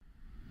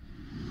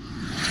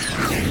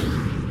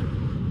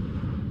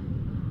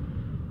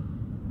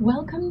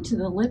Welcome to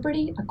the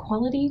Liberty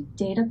Equality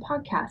Data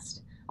Podcast,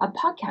 a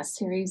podcast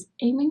series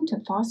aiming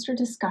to foster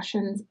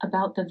discussions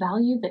about the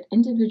value that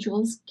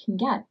individuals can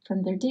get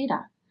from their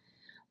data.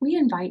 We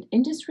invite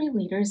industry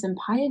leaders and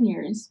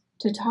pioneers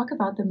to talk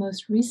about the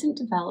most recent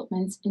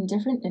developments in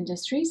different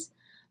industries,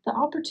 the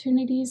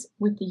opportunities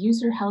with the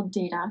user-held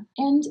data,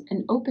 and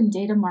an open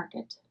data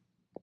market.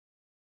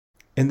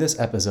 In this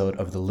episode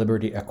of the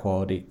Liberty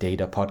Equality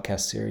Data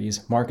podcast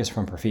series, Marcus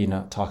from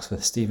Perfina talks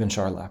with Stephen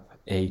Charlap,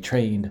 a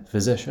trained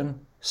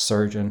physician,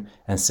 surgeon,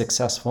 and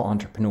successful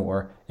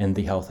entrepreneur in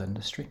the health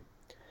industry.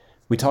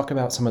 We talk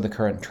about some of the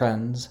current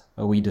trends,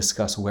 we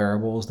discuss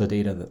wearables, the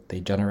data that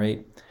they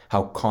generate,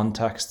 how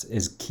context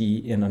is key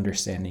in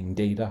understanding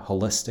data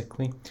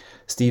holistically.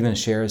 Stephen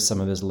shares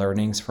some of his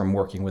learnings from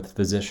working with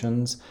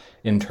physicians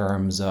in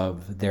terms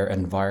of their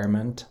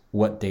environment,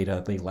 what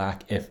data they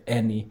lack, if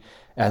any,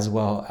 as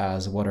well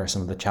as what are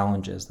some of the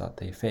challenges that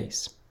they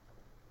face.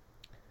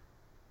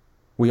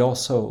 We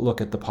also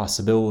look at the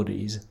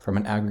possibilities from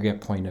an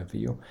aggregate point of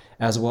view,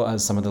 as well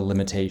as some of the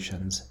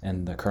limitations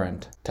and the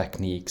current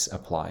techniques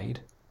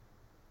applied.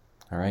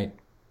 All right,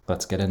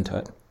 let's get into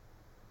it.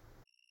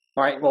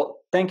 All right, well,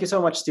 thank you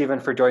so much, Stephen,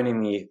 for joining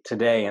me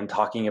today and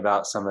talking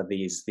about some of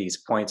these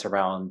points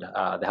around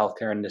the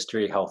healthcare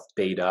industry, health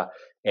data,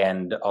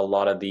 and a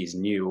lot of these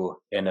new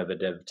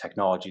innovative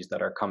technologies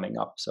that are coming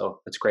up.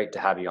 So it's great to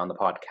have you on the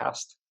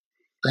podcast.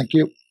 Thank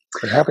you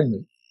for having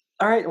me.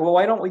 All right, well,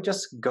 why don't we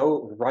just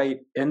go right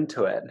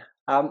into it?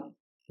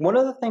 One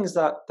of the things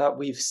that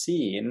we've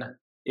seen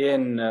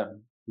in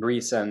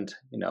recent,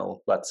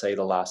 let's say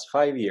the last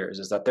 5 years,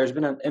 is that there's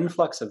been an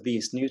influx of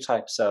these new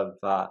types of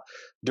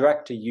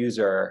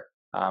direct-to-user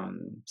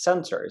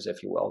sensors,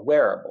 if you will,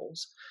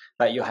 wearables.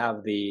 That you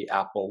have the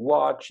Apple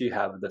Watch, you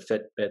have the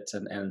Fitbits,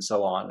 and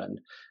so on,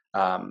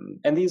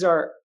 and these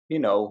are,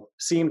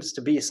 seems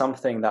to be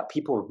something that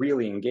people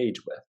really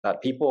engage with,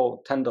 that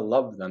people tend to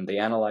love them. They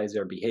analyze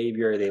their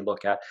behavior, they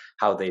look at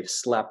how they've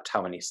slept,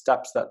 how many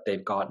steps that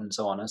they've gotten,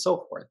 so on and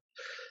so forth.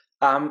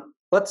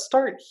 Let's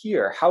start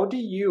here. How do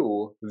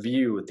you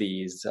view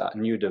these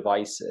new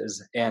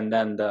devices and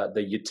then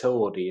the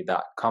utility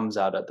that comes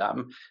out of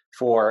them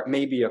for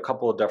maybe a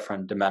couple of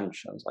different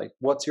dimensions? Like,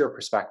 what's your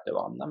perspective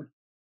on them?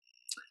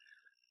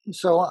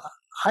 So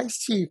I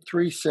see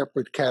three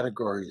separate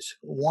categories.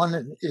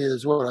 One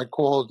is what I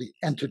call the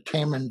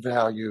entertainment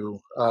value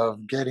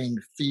of getting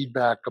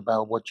feedback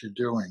about what you're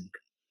doing.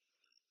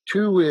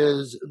 Two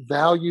is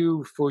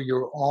value for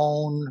your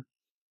own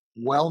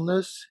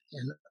wellness.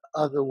 In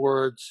other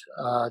words,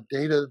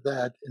 data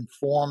that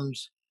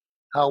informs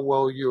how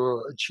well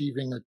you're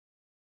achieving a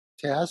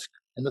task.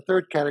 And the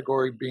third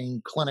category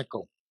being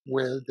clinical,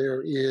 where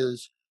there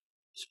is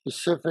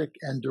specific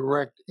and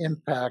direct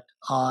impact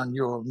on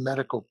your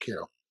medical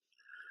care.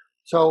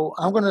 So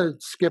I'm going to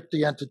skip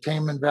the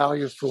entertainment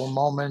value for a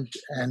moment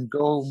and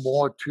go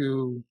more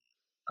to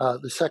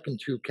the second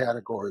two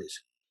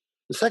categories.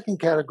 The second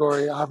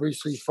category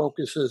obviously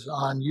focuses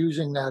on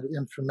using that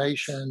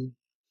information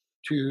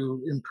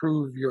to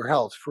improve your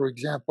health. For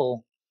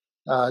example,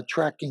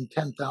 tracking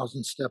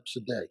 10,000 steps a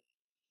day.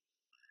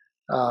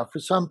 For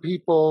some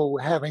people,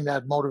 having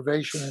that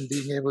motivation and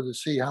being able to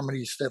see how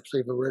many steps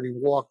they've already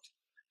walked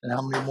and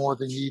how many more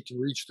they need to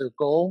reach their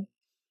goal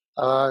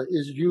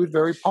is viewed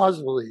very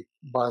positively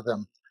by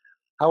them.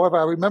 However,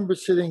 I remember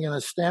sitting in a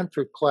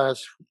Stanford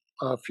class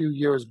a few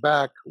years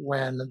back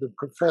when the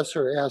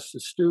professor asked the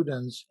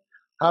students,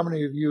 how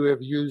many of you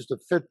have used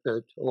a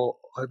Fitbit or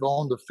have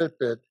owned a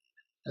Fitbit?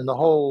 And the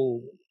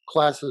whole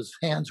class's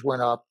hands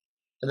went up.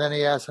 And then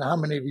he asked, how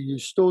many of you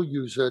still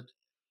use it?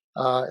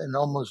 And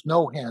almost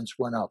no hands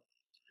went up.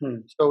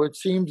 So it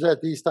seems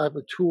that these type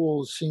of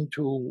tools seem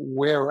to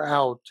wear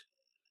out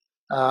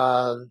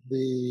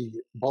the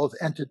both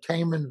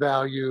entertainment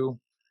value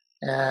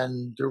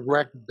and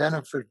direct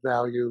benefit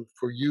value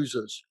for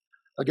users.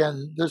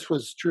 Again, this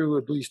was true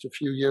at least a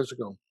few years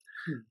ago.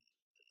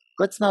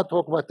 Let's now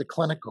talk about the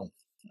clinical.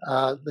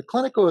 The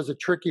clinical is a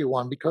tricky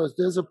one because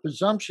there's a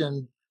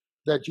presumption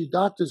that you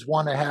doctors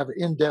want to have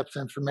in-depth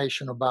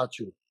information about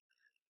you.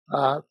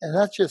 And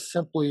that's just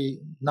simply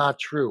not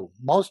true.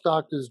 Most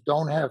doctors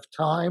don't have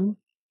time,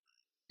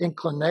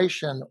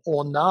 inclination,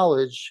 or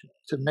knowledge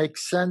to make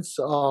sense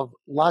of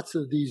lots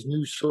of these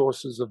new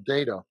sources of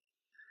data.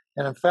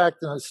 And in fact,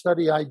 in a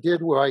study I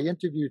did where I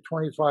interviewed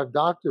 25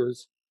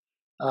 doctors,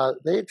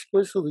 they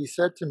explicitly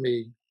said to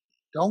me,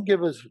 don't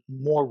give us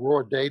more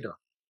raw data.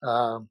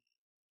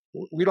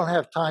 We don't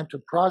have time to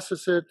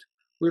process it.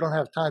 We don't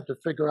have time to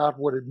figure out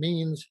what it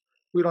means.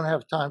 We don't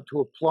have time to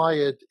apply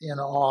it in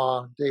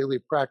our daily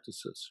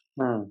practices.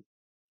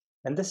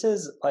 And this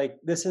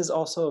is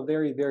also a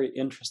very, very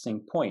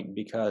interesting point,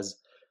 because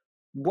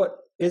what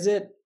is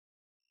it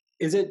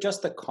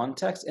just the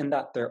context in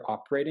that they're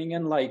operating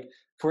in? Like,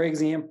 for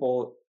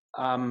example,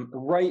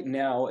 right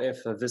now,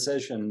 if a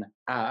physician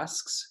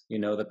asks,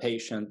 the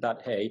patient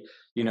that, hey,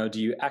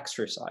 do you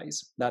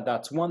exercise?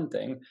 That's one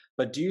thing.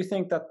 But do you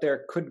think that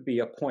there could be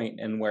a point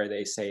in where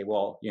they say,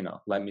 well,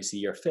 let me see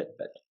your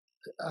Fitbit?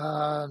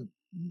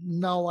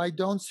 No, I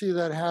don't see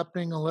that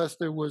happening unless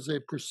there was a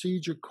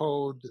procedure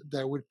code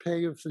that would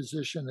pay a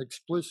physician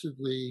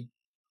explicitly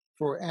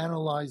for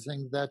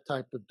analyzing that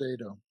type of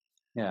data.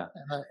 Yeah.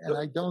 And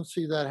I don't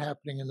see that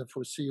happening in the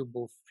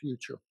foreseeable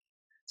future.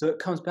 So it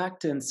comes back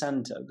to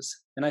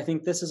incentives. And I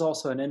think this is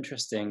also an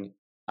interesting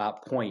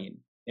point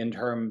in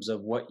terms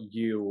of what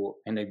you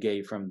kind of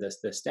gave from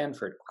this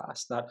Stanford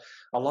class, that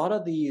a lot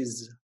of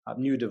these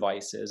new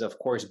devices, of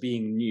course,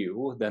 being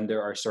new, then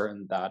there are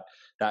certain that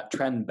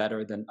trend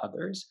better than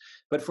others.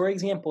 But for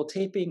example,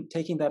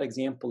 taking that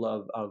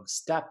example of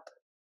step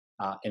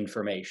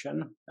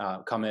information,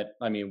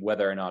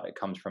 whether or not it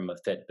comes from a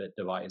Fitbit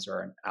device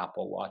or an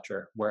Apple Watch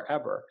or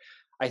wherever.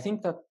 I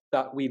think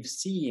that we've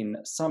seen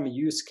some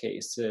use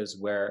cases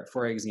where,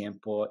 for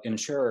example,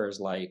 insurers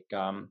like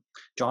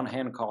John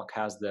Hancock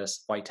has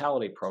this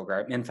Vitality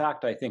program. In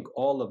fact, I think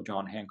all of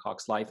John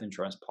Hancock's life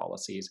insurance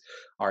policies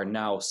are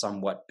now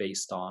somewhat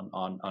based on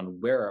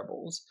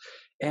wearables.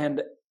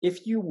 And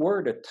if you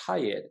were to tie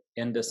it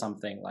into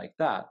something like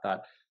that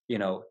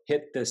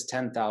hit this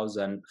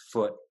 10,000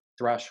 foot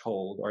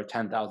threshold or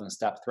 10,000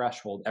 step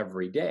threshold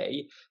every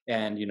day,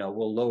 and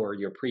will lower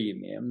your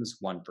premiums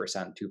 1%,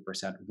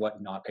 2%,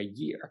 whatnot a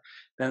year,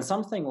 then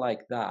something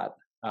like that,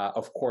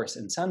 of course,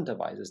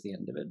 incentivizes the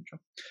individual.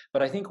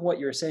 But I think what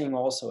you're saying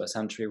also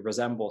essentially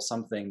resembles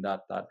something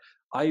that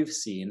I've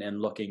seen in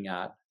looking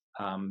at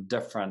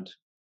different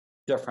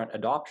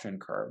adoption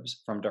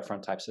curves from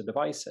different types of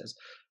devices.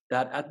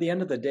 That at the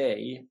end of the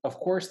day, of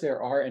course,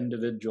 there are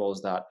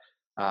individuals that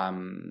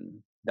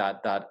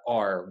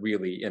are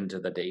really into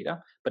the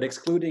data, but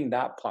excluding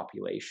that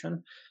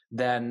population,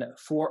 then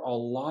for a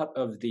lot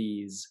of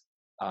these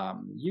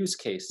use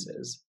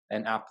cases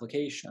and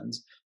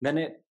applications, then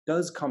it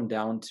does come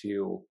down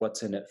to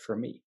what's in it for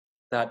me.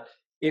 That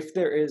if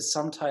there is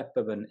some type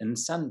of an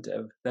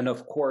incentive, then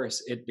of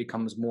course it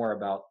becomes more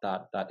about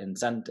that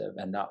incentive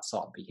and that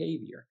sought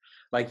behavior.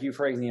 Like you,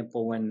 for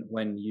example,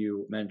 when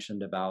you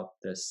mentioned about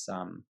this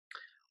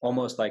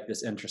almost like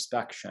this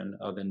introspection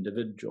of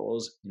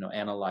individuals,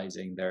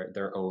 analyzing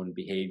their own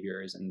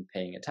behaviors and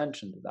paying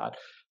attention to that,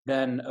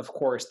 then of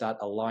course that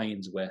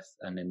aligns with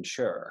an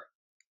insurer.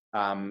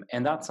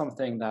 And that's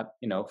something that,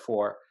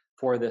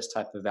 for this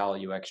type of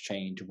value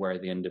exchange where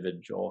the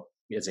individual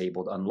is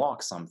able to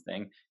unlock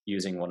something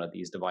using one of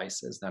these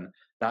devices, then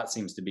that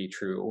seems to be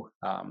true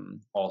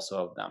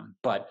also of them.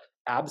 But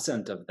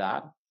absent of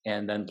that,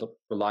 and then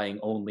relying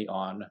only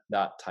on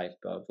that type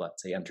of,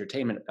 let's say,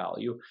 entertainment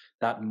value,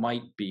 that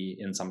might be,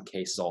 in some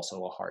cases,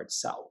 also a hard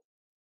sell.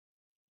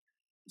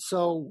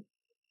 So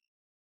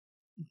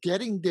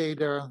getting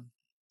data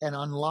and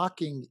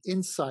unlocking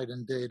insight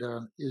in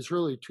data is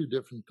really two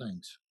different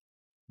things.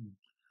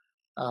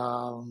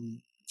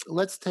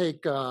 Let's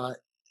take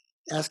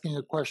asking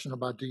a question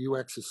about, do you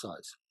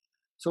exercise?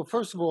 So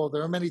first of all,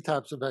 there are many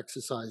types of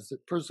exercise.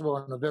 First of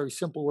all, in a very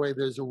simple way,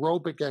 there's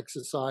aerobic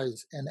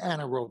exercise and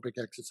anaerobic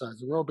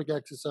exercise. Aerobic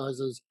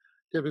exercises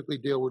typically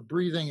deal with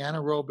breathing.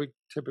 Anaerobic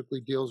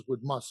typically deals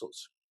with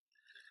muscles.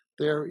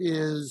 There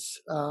is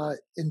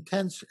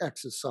intense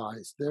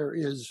exercise. There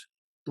is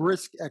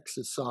brisk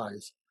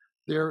exercise.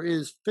 There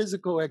is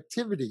physical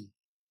activity,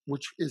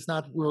 which is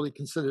not really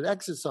considered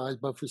exercise,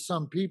 but for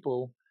some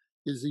people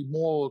is the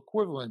moral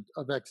equivalent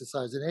of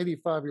exercise. An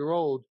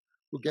 85-year-old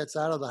who gets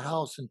out of the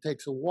house and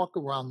takes a walk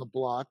around the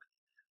block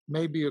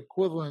may be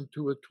equivalent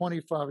to a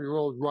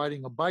 25-year-old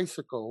riding a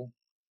bicycle,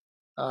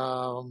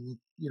 for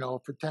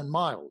 10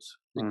 miles,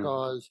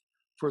 because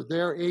for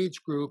their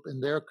age group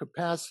and their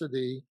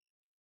capacity,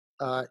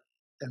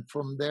 and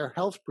from their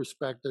health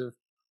perspective,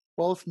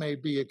 both may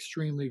be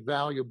extremely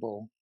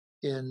valuable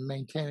in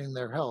maintaining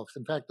their health.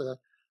 In fact,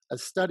 a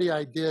study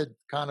I did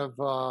kind of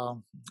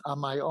on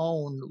my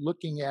own,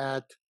 looking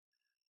at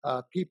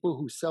people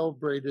who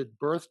celebrated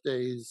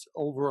birthdays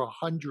over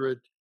 100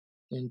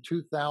 in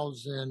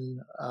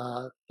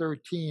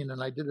 2013,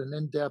 and I did an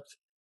in-depth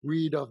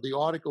read of the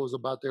articles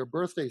about their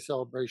birthday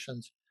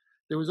celebrations.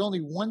 There was only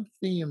one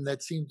theme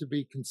that seemed to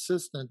be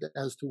consistent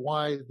as to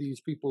why these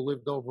people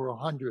lived over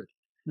 100.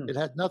 It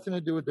had nothing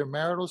to do with their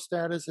marital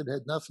status. It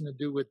had nothing to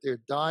do with their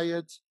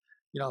diets.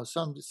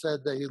 Some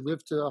said they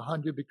lived to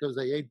 100 because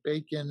they ate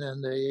bacon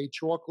and they ate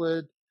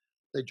chocolate.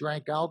 They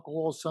drank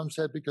alcohol. Some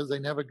said because they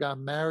never got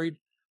married.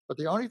 But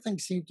the only thing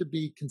seemed to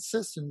be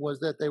consistent was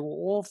that they were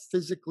all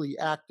physically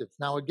active.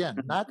 Now, again,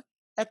 not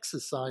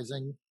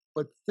exercising,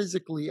 but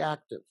physically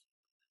active.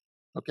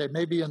 Okay,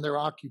 maybe in their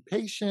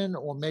occupation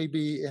or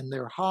maybe in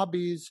their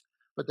hobbies,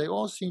 but they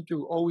all seem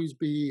to always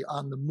be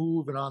on the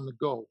move and on the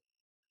go,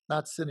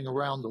 not sitting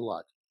around a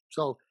lot.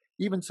 So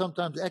even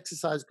sometimes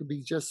exercise could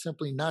be just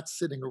simply not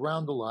sitting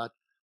around a lot,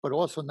 but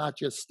also not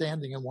just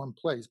standing in one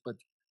place, but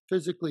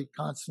physically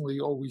constantly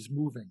always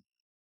moving.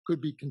 Could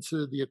be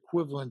considered the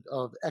equivalent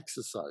of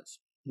exercise.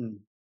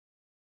 And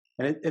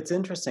it's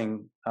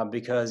interesting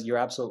because you're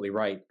absolutely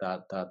right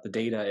that the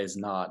data is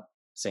not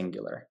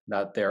singular,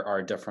 that there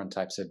are different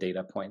types of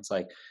data points.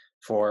 Like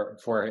for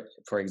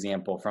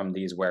example, from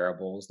these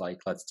wearables,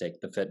 like let's take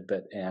the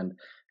Fitbit and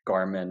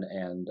Garmin,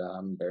 and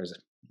there's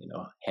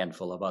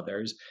handful of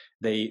others,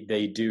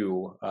 they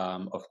do,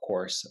 of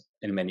course,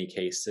 in many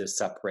cases,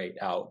 separate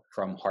out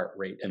from heart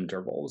rate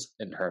intervals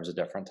in terms of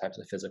different types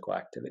of physical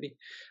activity.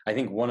 I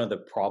think one of the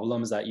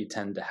problems that you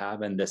tend to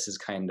have, and this is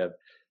kind of,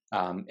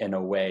 in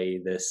a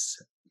way,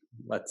 this,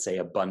 let's say,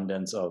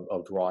 abundance of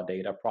raw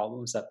data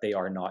problems, that they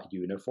are not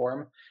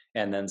uniform.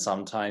 And then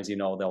sometimes,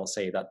 they'll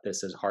say that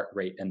this is heart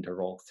rate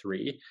interval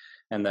 3.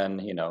 And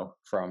then,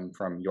 from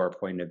your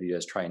point of view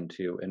as trying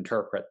to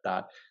interpret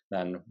that,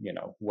 then,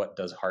 what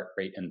does heart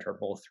rate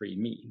interval 3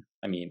 mean?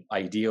 I mean,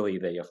 ideally,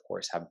 they, of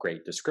course, have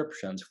great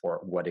descriptions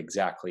for what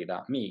exactly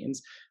that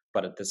means.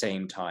 But at the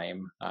same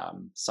time,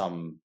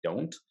 some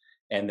don't.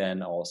 And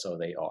then also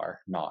they are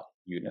not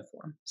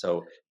uniform.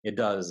 So it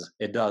does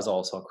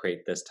also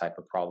create this type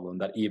of problem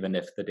that even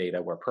if the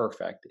data were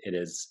perfect, it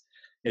is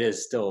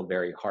still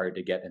very hard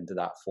to get into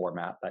that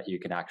format that you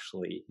can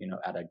actually,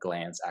 at a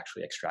glance,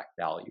 actually extract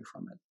value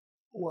from it.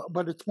 Well,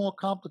 but it's more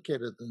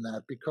complicated than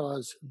that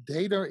because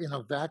data in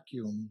a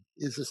vacuum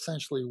is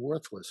essentially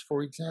worthless.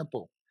 For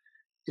example,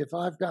 if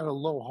I've got a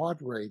low heart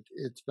rate,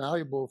 it's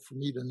valuable for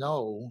me to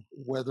know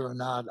whether or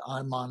not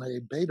I'm on a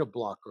beta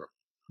blocker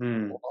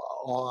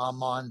or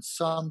I'm on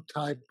some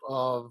type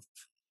of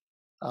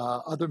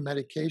other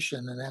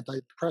medication, an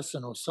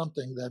antidepressant or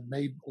something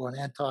or an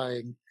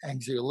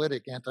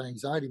anti-anxiolytic,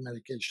 anti-anxiety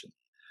medication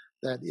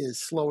that is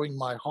slowing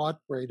my heart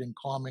rate and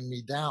calming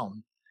me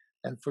down.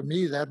 And for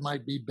me, that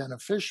might be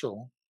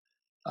beneficial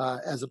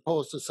as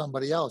opposed to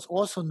somebody else.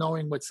 Also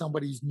knowing what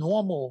somebody's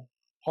normal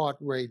heart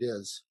rate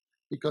is,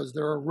 because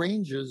there are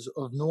ranges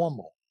of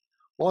normal.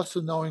 Also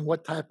knowing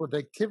what type of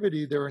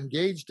activity they're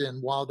engaged in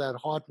while that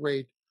heart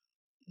rate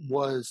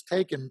was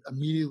taken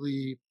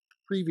immediately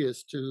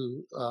previous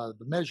to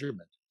the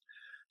measurement.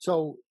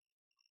 So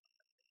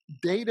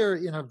data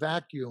in a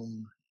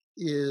vacuum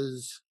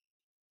is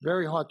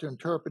very hard to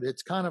interpret.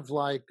 It's kind of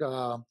like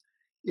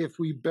if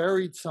we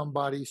buried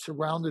somebody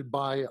surrounded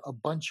by a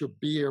bunch of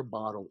beer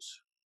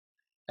bottles,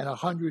 and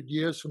 100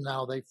 years from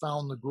now they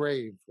found the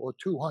grave, or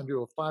 200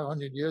 or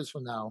 500 years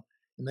from now,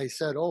 and they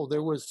said, oh,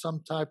 there was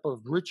some type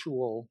of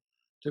ritual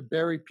to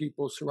bury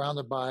people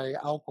surrounded by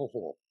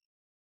alcohol,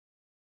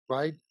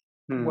 right?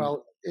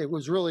 Well, it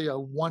was really a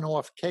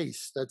one-off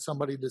case that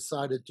somebody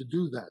decided to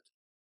do that.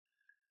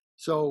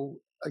 So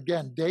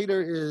again,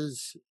 data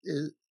is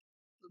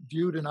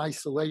viewed in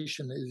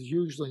isolation is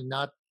usually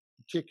not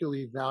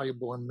particularly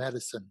valuable in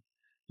medicine.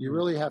 You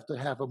really have to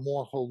have a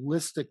more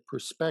holistic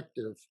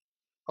perspective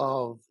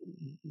of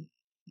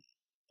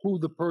who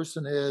the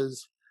person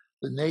is,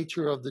 the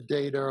nature of the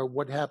data,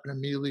 what happened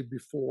immediately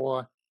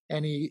before,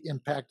 any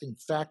impacting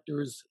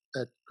factors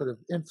that could have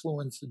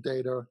influenced the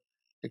data,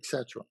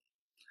 etc.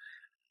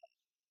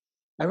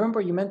 I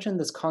remember you mentioned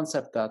this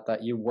concept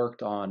that you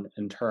worked on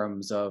in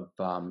terms of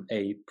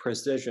a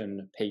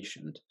precision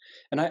patient.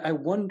 And I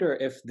wonder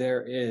if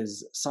there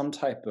is some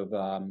type of,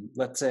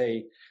 let's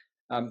say,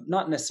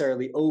 not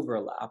necessarily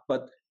overlap,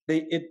 but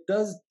it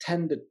does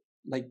tend to,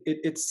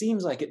 it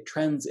seems like it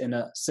trends in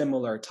a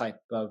similar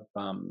type of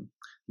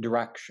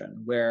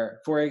direction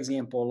where, for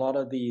example, a lot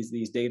of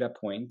these data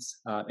points,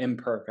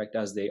 imperfect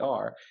as they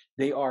are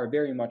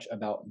very much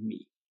about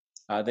me.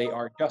 They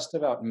are just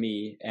about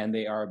me, and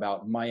they are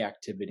about my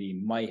activity,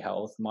 my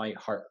health, my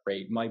heart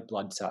rate, my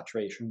blood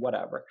saturation,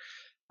 whatever.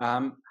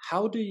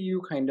 How do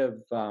you kind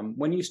of,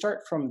 when you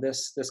start from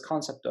this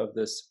concept of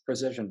this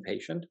precision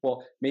patient,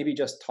 well, maybe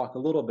just talk a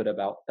little bit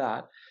about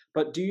that.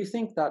 But do you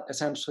think that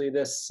essentially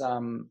this,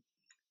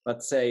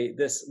 let's say,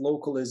 this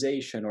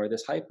localization or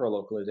this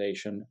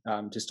hyperlocalization,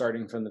 just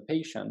starting from the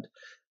patient,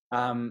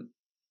 how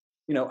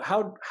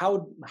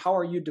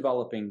are you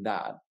developing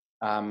that?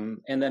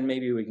 And then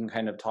maybe we can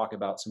kind of talk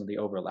about some of the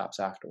overlaps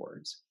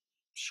afterwards.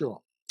 Sure.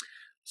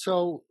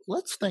 So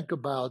let's think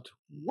about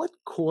what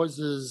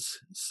causes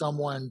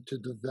someone to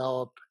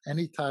develop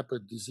any type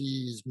of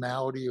disease,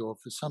 malady, or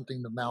for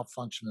something to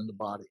malfunction in the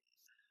body.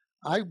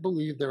 I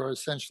believe there are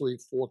essentially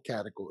 4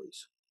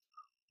 categories.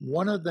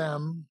 One of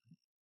them,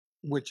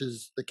 which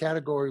is the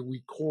category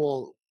we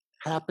call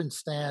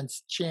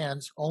happenstance,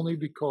 chance, only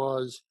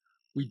because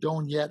we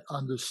don't yet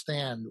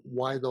understand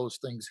why those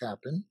things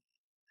happen.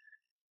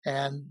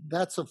 And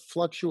that's a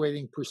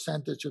fluctuating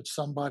percentage of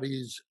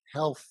somebody's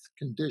health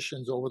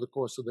conditions over the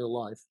course of their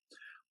life.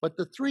 But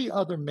the 3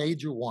 other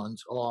major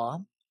ones are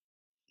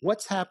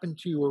what's happened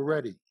to you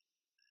already.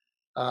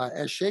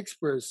 As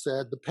Shakespeare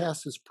said, the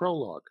past is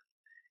prologue.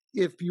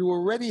 If you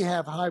already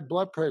have high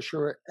blood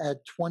pressure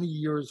at 20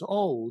 years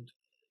old,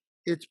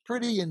 it's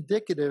pretty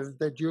indicative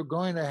that you're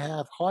going to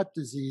have heart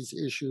disease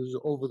issues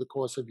over the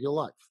course of your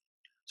life.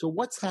 So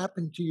what's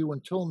happened to you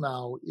until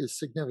now is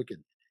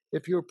significant.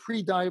 If you're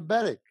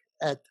pre-diabetic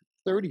at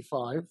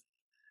 35,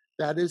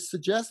 that is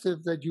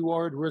suggestive that you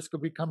are at risk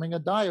of becoming a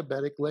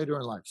diabetic later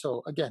in life.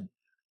 So again,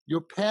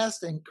 your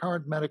past and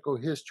current medical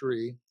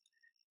history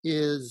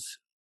is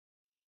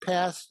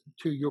past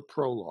to your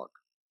prologue.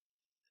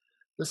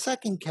 The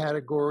second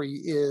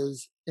category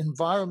is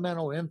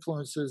environmental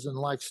influences and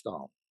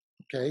lifestyle,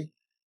 okay?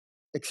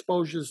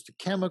 Exposures to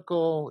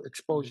chemical,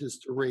 exposures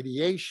to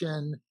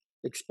radiation,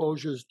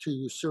 exposures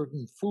to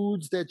certain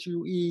foods that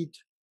you eat,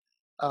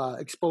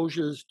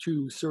 exposures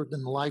to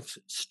certain life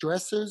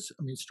stresses.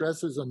 I mean,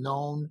 stresses are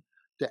known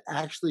to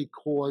actually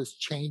cause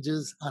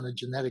changes on a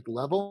genetic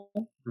level.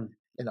 Mm.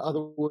 In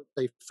other words,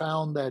 they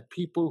found that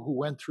people who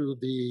went through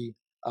the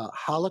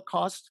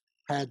Holocaust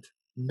had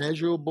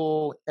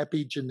measurable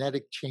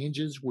epigenetic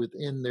changes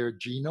within their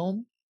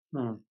genome.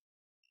 Mm.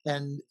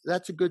 And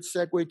that's a good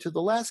segue to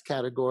the last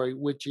category,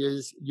 which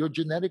is your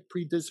genetic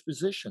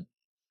predisposition,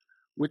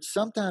 which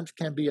sometimes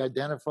can be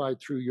identified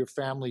through your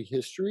family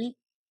history,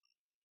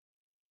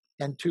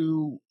 and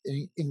to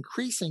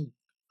increasing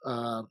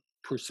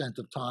percent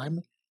of time,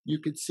 you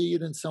could see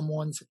it in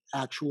someone's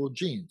actual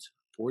genes.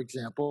 For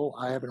example,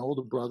 I have an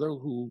older brother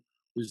who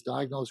was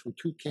diagnosed with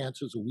two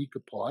cancers a week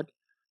apart,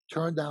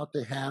 turned out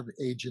to have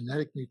a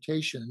genetic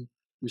mutation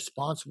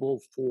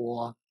responsible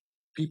for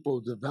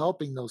people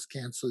developing those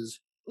cancers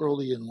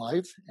early in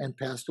life, and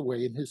passed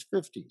away in his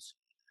 50s.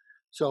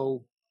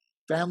 So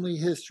family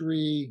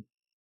history,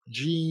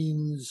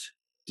 genes,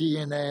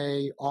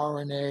 DNA,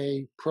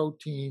 RNA,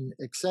 protein,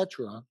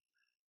 etc.,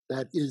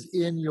 that is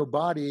in your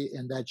body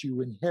and that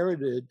you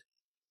inherited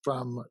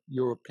from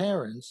your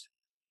parents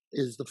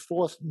is the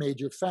fourth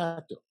major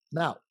factor.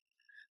 Now,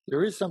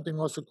 there is something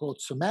also called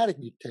somatic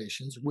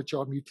mutations, which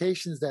are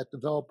mutations that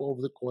develop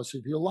over the course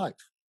of your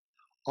life.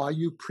 Are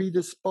you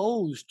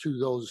predisposed to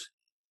those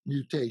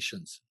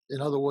mutations?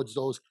 In other words,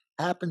 those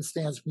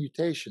happenstance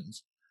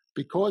mutations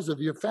because of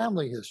your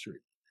family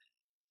history.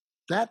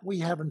 That we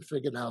haven't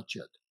figured out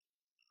yet.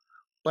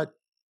 But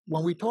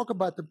when we talk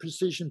about the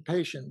precision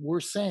patient,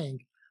 we're saying,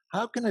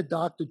 how can a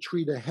doctor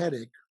treat a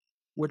headache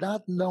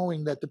without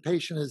knowing that the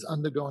patient is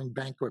undergoing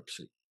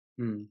bankruptcy?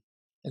 Mm.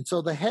 And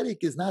so the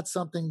headache is not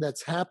something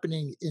that's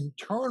happening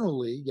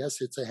internally. Yes,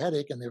 it's a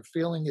headache and they're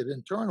feeling it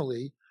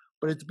internally,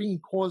 but it's being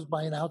caused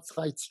by an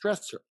outside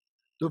stressor.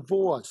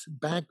 Divorce,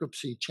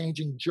 bankruptcy,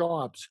 changing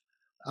jobs,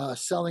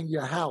 selling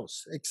your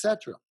house,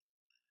 etc.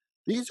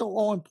 These are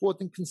all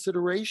important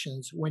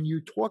considerations when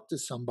you talk to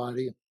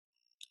somebody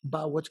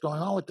about what's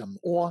going on with them,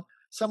 or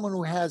someone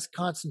who has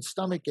constant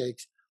stomach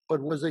aches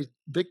but was a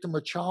victim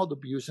of child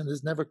abuse and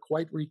has never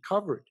quite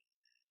recovered.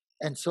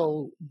 And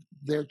so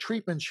their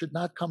treatment should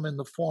not come in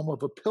the form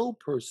of a pill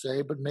per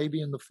se, but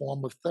maybe in the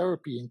form of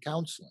therapy and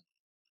counseling.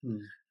 Mm.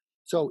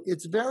 So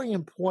it's very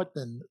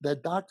important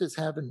that doctors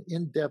have an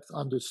in-depth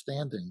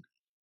understanding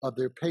of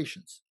their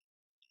patients.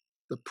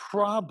 The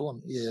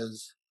problem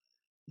is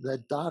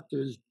that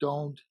doctors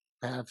don't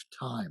have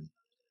time.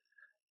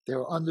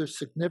 They're under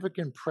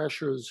significant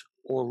pressures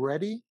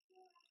already.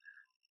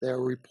 They're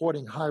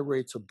reporting high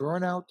rates of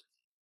burnout.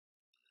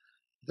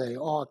 They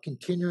are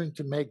continuing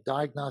to make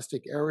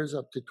diagnostic errors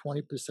up to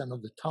 20%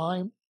 of the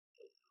time.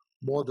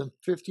 More than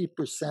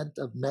 50%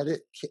 of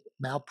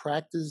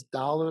malpractice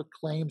dollar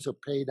claims are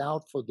paid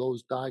out for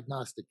those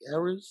diagnostic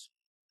errors.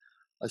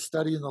 A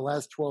study in the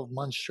last 12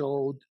 months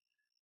showed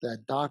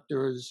that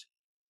doctors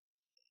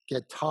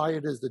get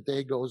tired as the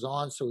day goes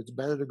on, so it's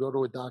better to go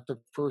to a doctor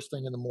first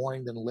thing in the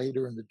morning than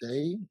later in the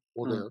day,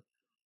 or the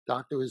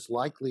doctor is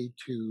likely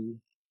to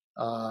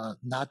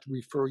not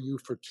refer you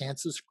for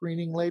cancer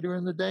screening later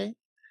in the day.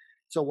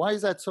 So why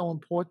is that so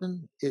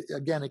important?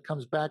 Again, it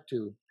comes back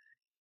to,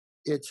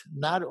 it's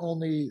not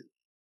only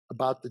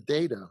about the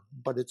data,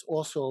 but it's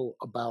also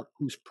about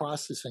who's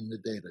processing the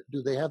data.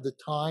 Do they have the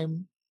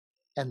time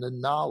and the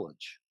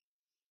knowledge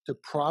to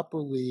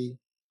properly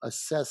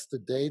assess the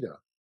data?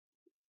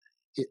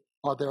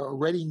 Are there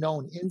already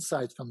known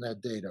insights from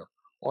that data?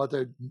 Are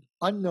there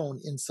unknown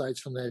insights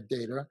from that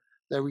data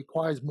that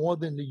requires more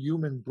than the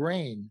human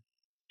brain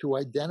to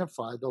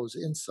identify those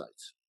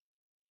insights?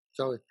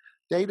 So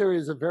data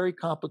is a very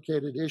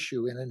complicated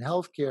issue. And in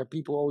healthcare,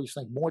 people always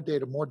think more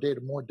data, more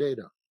data, more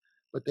data.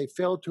 But they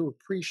fail to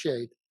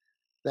appreciate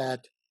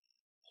that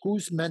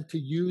who's meant to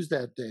use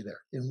that data?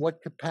 In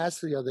what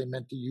capacity are they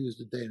meant to use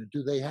the data?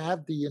 Do they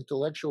have the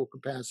intellectual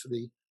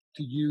capacity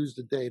to use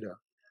the data?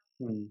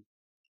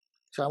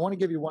 So I want to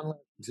give you one last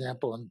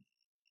example. And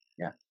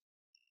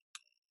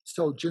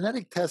so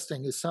genetic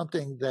testing is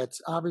something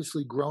that's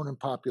obviously grown in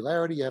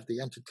popularity. You have the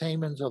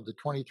entertainments of the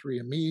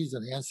 23andMe's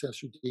and the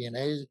Ancestry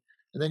DNAs,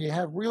 and then you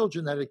have real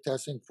genetic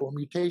testing for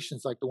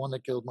mutations like the one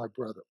that killed my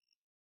brother.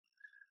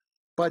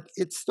 But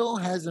it still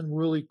hasn't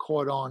really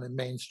caught on in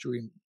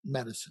mainstream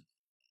medicine.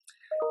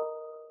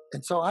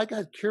 And so I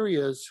got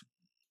curious,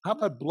 how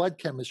about blood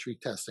chemistry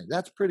testing?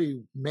 That's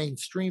pretty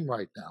mainstream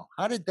right now.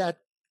 How did that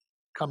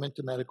come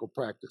into medical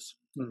practice?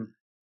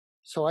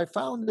 So I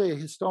found a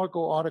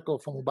historical article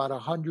from about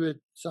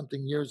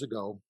 100-something years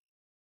ago,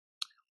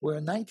 where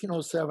in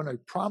 1907, a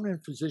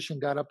prominent physician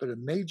got up at a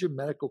major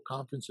medical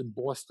conference in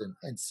Boston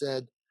and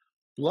said,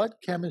 blood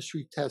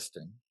chemistry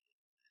testing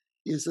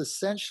is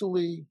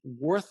essentially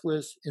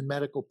worthless in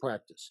medical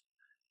practice.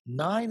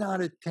 9 out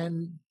of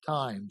 10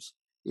 times,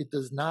 it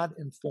does not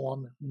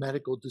inform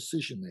medical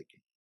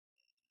decision-making.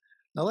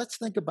 Now let's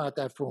think about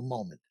that for a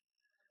moment.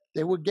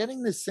 They were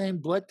getting the same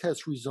blood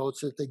test results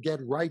that they get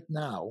right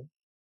now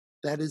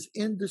that is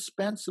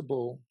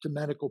indispensable to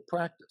medical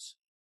practice.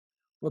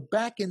 But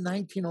back in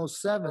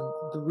 1907,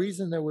 the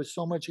reason there was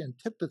so much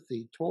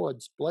antipathy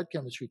towards blood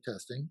chemistry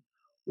testing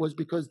was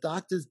because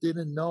doctors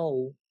didn't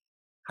know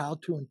how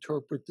to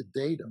interpret the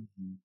data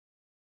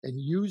and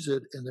use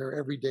it in their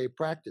everyday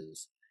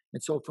practice.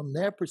 And so, from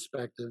their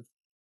perspective,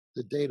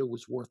 the data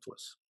was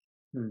worthless.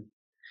 Hmm.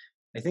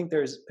 I think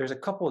there's a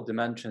couple of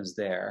dimensions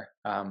there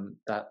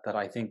that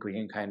I think we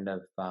can kind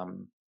of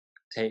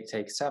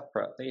take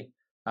separately.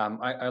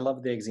 I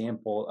love the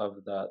example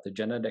of the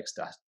genetics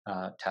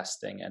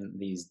testing and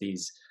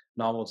these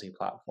novelty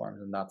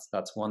platforms, and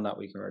that's one that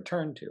we can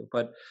return to.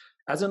 But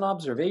as an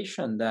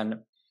observation,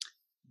 then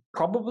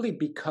probably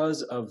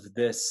because of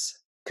this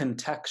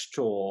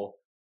contextual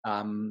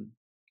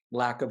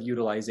lack of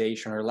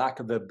utilization or lack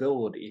of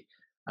ability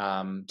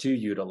to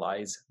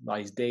utilize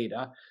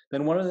data,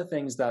 then one of the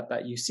things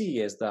that you see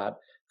is that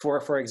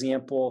for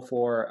example,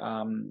 for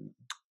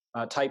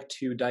type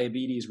 2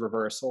 diabetes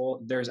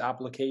reversal, there's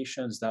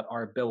applications that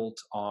are built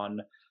on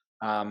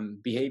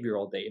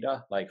behavioral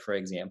data, like for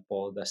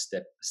example, the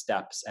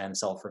steps and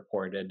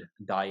self-reported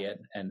diet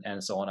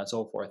and so on and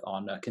so forth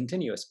on a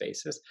continuous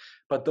basis.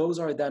 But those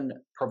are then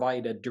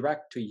provided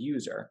direct to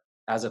user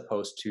as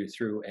opposed to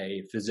through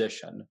a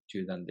physician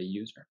to then the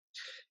user.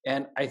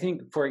 And I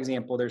think, for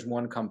example, there's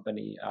one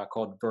company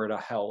called Virta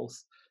Health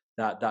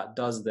that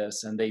does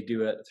this, and they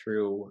do it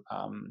through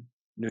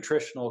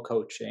nutritional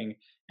coaching,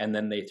 and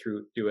then they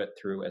do it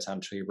through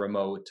essentially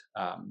remote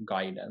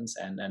guidance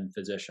and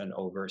physician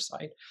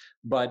oversight.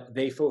 But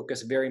they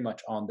focus very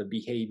much on the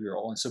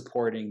behavioral and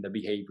supporting the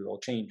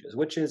behavioral changes,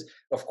 which is,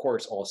 of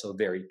course, also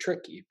very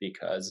tricky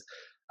because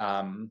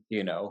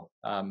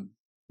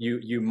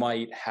you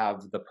might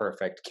have the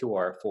perfect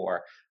cure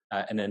for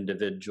an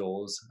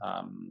individual's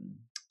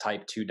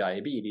type 2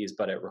 diabetes,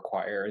 but it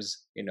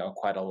requires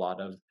quite a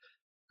lot of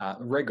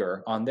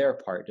rigor on their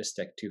part to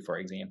stick to, for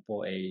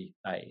example, a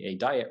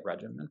diet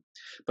regimen.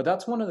 But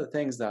that's one of the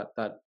things that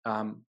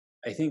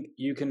I think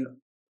you can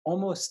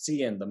almost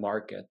see in the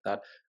market,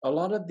 that a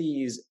lot of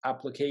these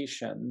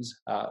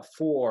applications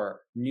for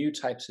new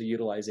types of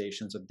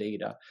utilizations of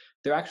data,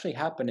 they're actually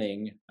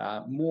happening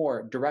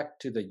more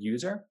direct to the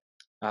user.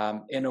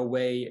 In a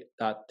way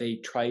that they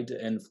try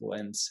to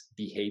influence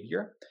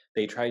behavior,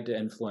 they try to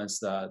influence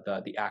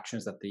the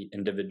actions that the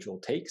individual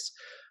takes,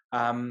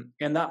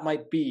 and that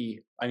might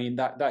be,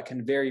 that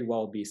can very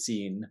well be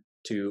seen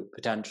to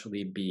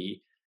potentially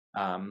be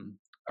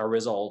a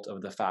result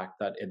of the fact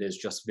that it is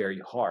just very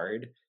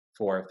hard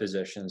for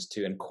physicians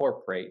to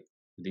incorporate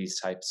these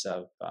types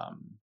of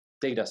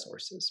data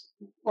sources.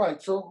 Right.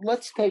 So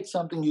let's take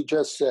something you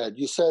just said.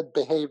 You said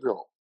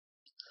behavioral.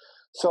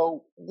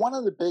 So one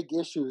of the big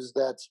issues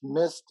that's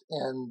missed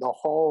in the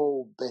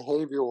whole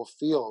behavioral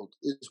field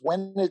is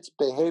when it's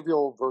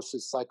behavioral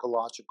versus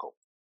psychological.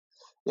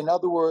 In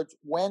other words,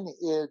 when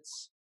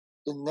it's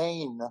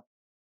inane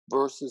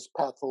versus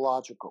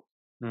pathological.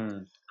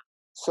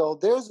 So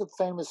there's a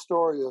famous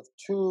story of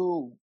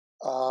two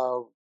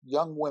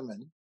young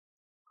women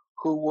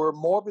who were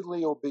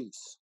morbidly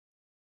obese.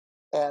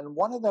 And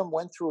one of them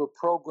went through a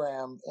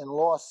program and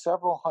lost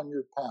several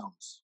hundred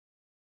pounds.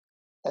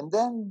 And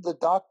then the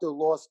doctor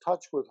lost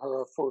touch with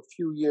her for a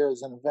few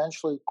years and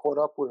eventually caught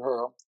up with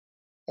her,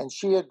 and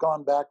she had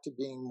gone back to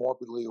being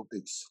morbidly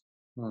obese.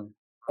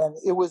 And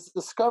it was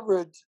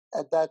discovered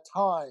at that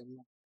time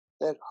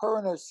that her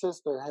and her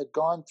sister had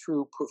gone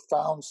through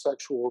profound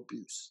sexual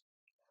abuse.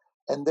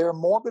 And their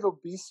morbid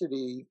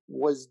obesity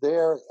was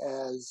there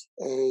as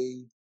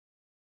a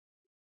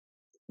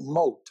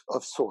moat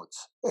of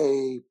sorts,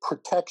 a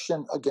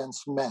protection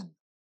against men.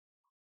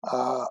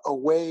 A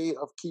way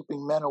of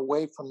keeping men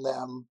away from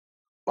them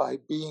by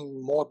being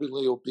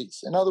morbidly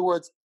obese. In other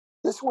words,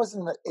 this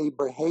wasn't a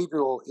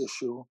behavioral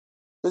issue.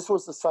 This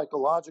was a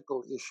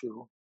psychological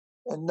issue.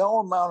 And no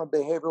amount of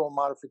behavioral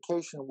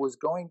modification was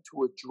going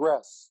to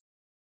address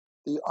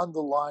the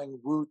underlying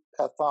root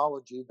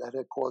pathology that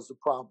had caused the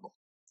problem.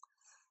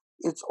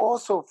 It's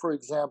also, for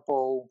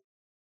example,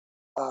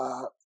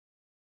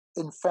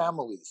 in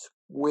families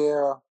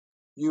where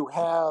you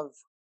have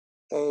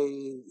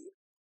a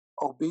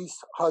obese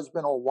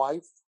husband or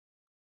wife,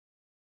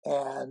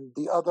 and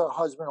the other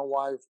husband or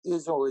wife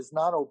is or is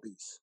not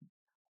obese,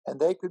 and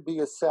they could be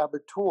a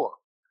saboteur.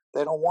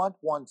 They don't want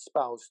one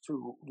spouse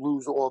to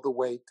lose all the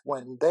weight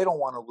when they don't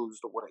want to lose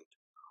the weight,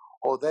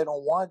 or they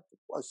don't want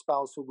a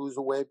spouse to lose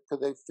the weight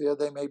because they fear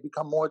they may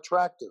become more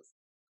attractive,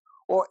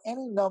 or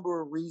any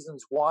number of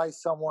reasons why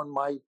someone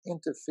might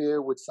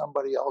interfere with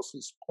somebody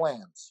else's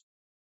plans,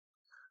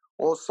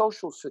 or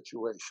social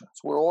situations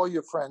where all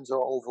your friends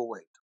are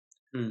overweight.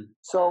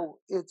 So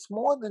it's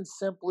more than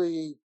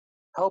simply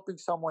helping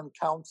someone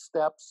count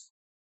steps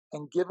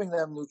and giving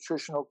them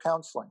nutritional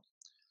counseling.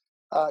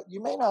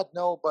 You may not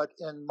know, but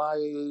in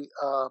my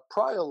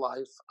prior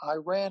life, I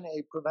ran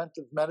a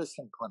preventive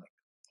medicine clinic.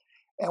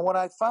 And what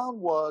I found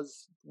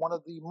was one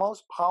of the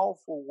most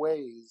powerful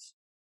ways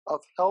of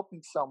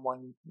helping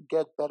someone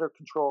get better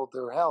control of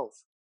their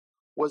health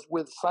was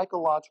with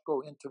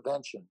psychological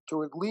intervention,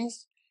 to at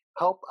least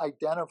help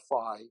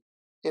identify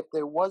if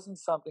there wasn't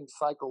something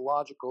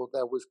psychological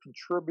that was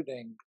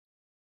contributing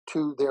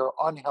to their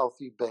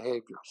unhealthy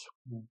behaviors.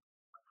 Mm.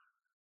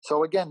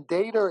 So again,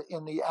 data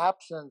in the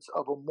absence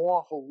of a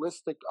more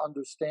holistic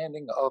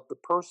understanding of the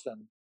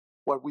person,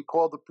 what we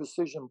call the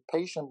precision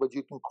patient, but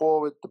you can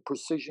call it the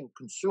precision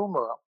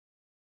consumer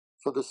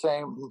for the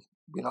same,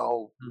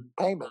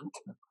 payment.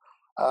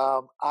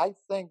 I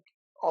think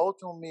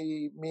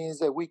ultimately means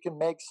that we can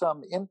make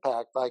some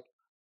impact. Like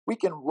we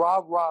can rah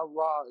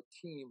a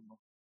team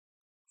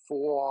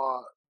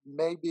for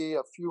maybe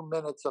a few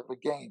minutes of a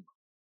game,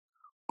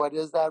 but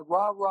is that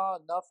rah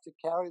enough to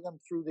carry them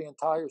through the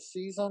entire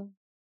season?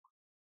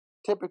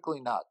 Typically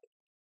not.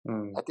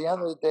 Mm. At the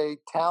end of the day,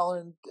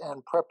 talent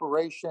and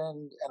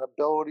preparation and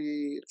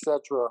ability,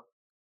 etc.,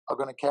 are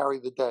going to carry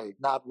the day,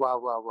 not rah.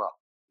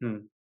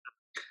 Mm.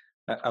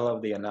 I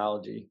love the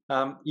analogy.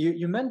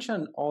 You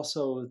mentioned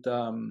also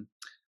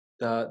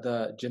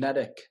the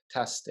genetic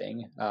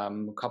testing, a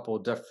couple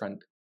of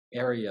different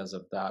areas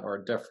of that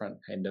or different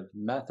kind of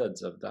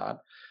methods of that.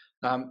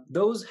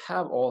 Those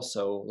have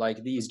also,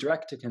 like these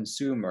direct to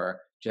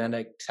consumer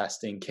genetic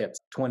testing kits,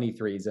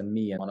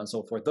 23andMe and on and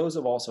so forth, those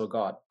have also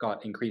got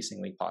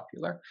increasingly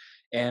popular.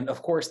 And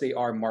of course, they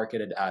are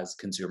marketed as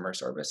consumer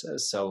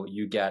services. So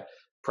you get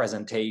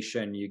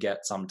presentation, you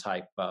get some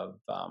type of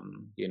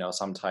overview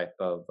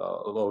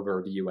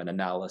and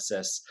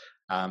analysis,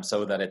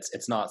 so that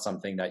it's not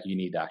something that you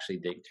need to actually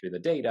dig through the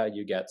data.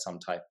 You get some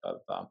type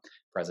of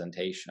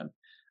presentation.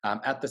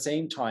 At the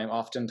same time,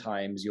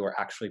 oftentimes you're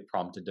actually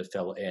prompted to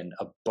fill in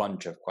a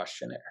bunch of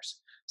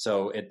questionnaires.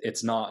 So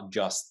it's not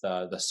just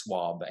the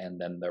swab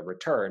and then the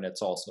return.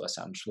 It's also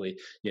essentially,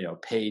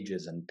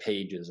 pages and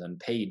pages and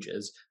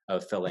pages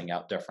of filling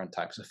out different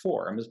types of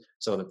forms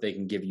so that they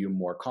can give you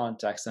more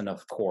context. And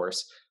of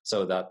course,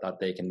 so that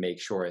they can make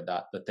sure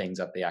that the things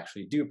that they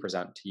actually do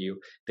present to you,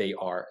 they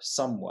are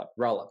somewhat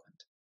relevant.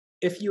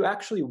 If you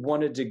actually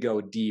wanted to go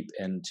deep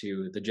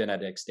into the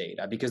genetics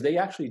data, because they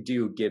actually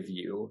do give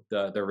you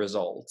the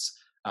results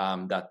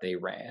that they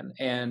ran,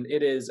 and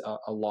it is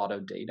a lot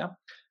of data.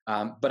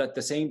 But at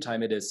the same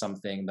time, it is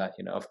something that,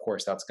 of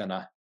course, that's going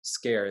to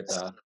scare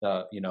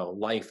the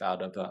life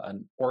out of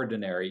an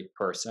ordinary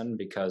person,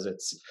 because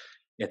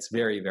it's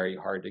very, very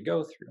hard to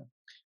go through.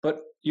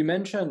 But you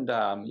mentioned,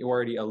 you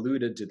already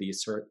alluded to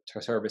these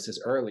services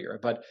earlier,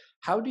 but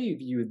how do you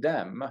view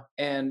them?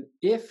 And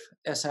if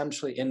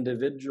essentially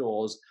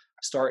individuals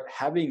start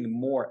having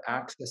more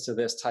access to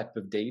this type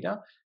of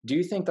data, do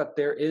you think that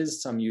there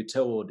is some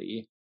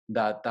utility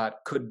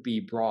that could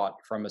be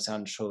brought from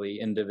essentially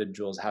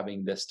individuals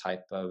having this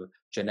type of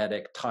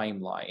genetic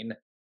timeline,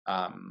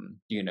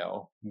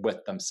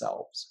 with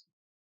themselves?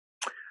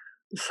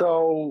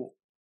 So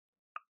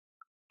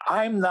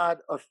I'm not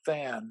a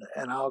fan,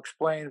 and I'll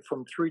explain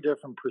from three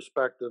different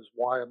perspectives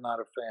why I'm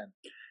not a fan.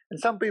 And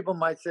some people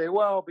might say,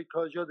 well,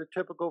 because you're the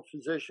typical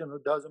physician who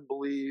doesn't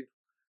believe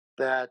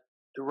that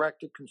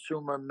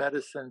direct-to-consumer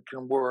medicine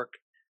can work.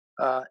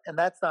 And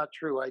that's not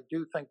true. I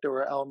do think there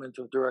are elements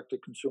of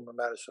direct-to-consumer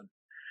medicine.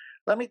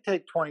 Let me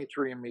take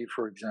 23andMe,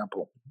 for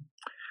example.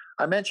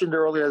 I mentioned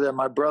earlier that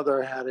my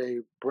brother had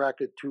a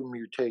BRCA2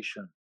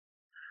 mutation.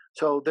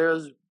 So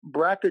there's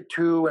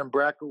BRCA2 and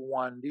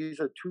BRCA1.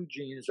 These are two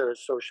genes that are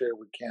associated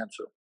with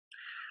cancer.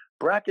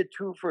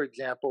 BRCA2, for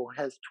example,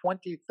 has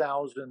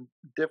 20,000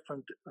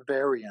 different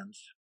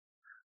variants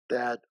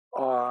that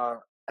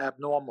are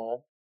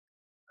abnormal,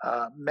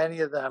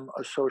 many of them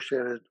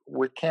associated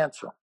with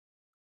cancer.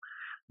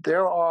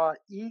 There are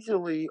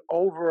easily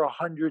over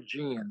 100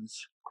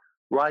 genes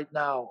right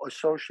now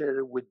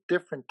associated with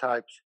different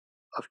types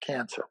of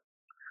cancer.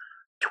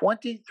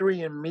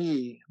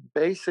 23andMe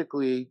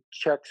basically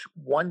checks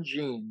one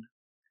gene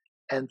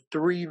and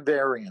three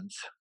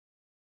variants.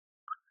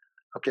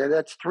 Okay,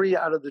 that's 3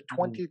 out of the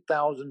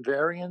 20,000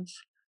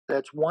 variants.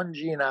 That's one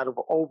gene out of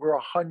over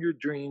 100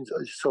 genes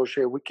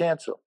associated with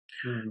cancer.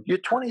 Mm-hmm. Your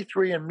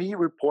 23andMe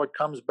report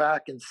comes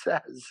back and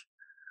says,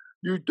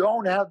 you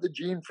don't have the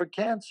gene for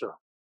cancer.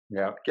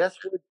 Yeah. Guess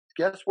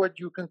what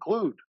you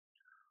conclude?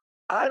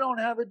 I don't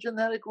have a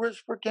genetic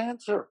risk for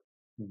cancer.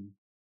 Mm-hmm.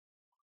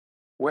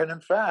 When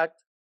in fact,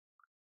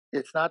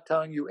 it's not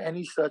telling you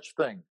any such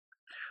thing.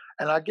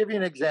 And I'll give you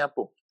an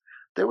example.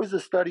 There was a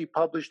study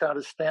published out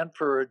of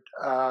Stanford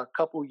a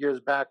couple of years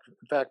back,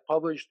 in fact,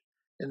 published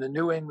in the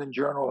New England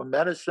Journal of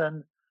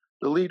Medicine.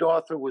 The lead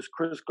author was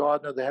Chris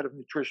Gardner, the head of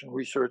nutrition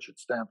research at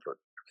Stanford.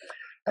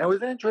 And it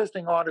was an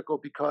interesting article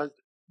because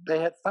they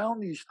had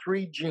found these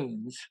three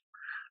genes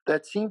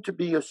that seemed to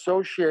be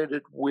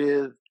associated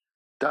with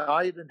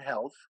diet and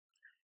health.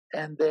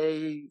 And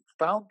they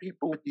found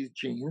people with these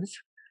genes,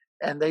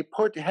 and they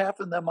put half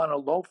of them on a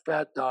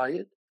low-fat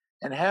diet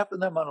and half of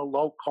them on a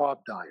low-carb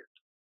diet.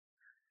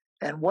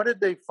 And what did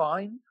they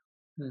find?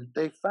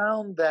 They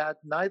found that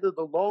neither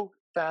the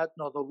low-fat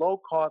nor the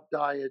low-carb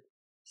diet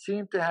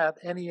seemed to have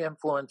any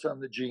influence on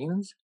the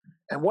genes.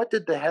 And what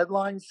did the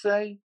headline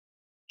say?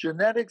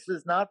 Genetics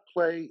does not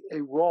play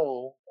a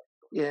role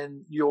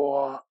in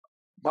your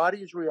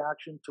body's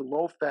reaction to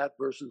low-fat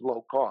versus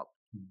low-carb.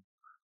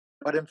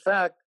 But in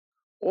fact,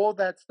 all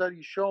that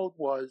study showed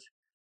was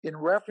in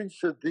reference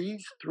to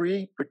these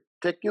three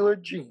particular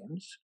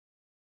genes,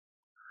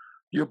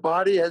 Your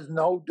body has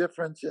no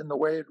difference in the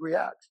way it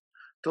reacts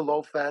to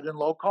low fat and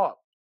low carb.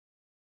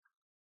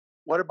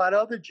 What about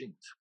other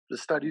genes? The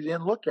study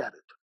didn't look at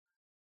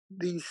it.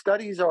 These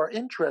studies are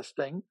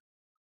interesting,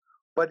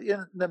 but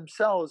in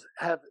themselves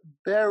have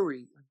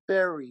very,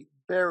 very,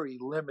 very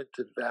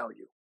limited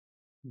value.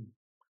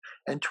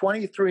 And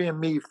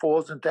 23andMe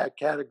falls into that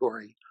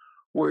category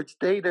where its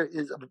data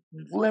is of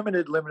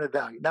limited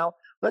value. Now,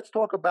 let's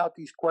talk about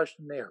these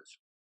questionnaires.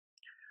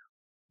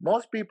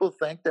 Most people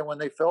think that when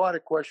they fill out a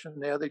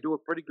questionnaire, they do a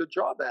pretty good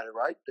job at it,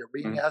 right? They're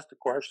being asked a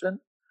question,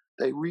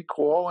 they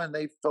recall, and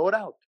they fill it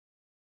out.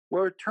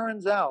 Where it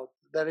turns out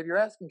that if you're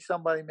asking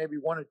somebody maybe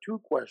one or two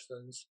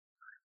questions,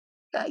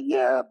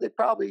 yeah, they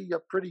probably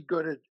are pretty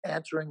good at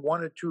answering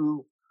one or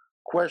two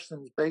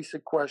questions,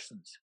 basic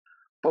questions.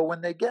 But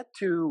when they get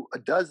to a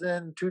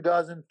dozen, 2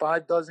 dozen,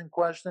 5 dozen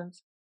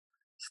questions,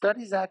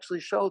 studies actually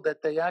show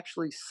that they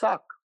actually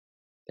suck.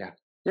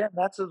 Yeah,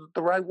 that's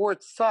the right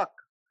word, suck,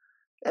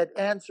 at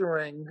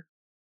answering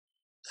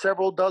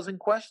several dozen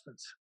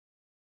questions.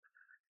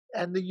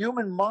 And the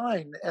human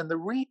mind and the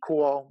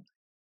recall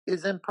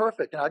is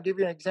imperfect. And I'll give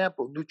you an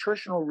example,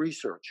 nutritional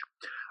research.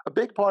 A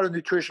big part of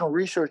nutritional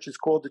research is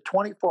called the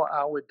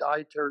 24-hour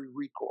dietary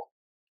recall.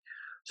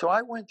 So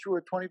I went through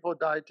a 24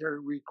 dietary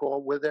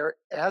recall where they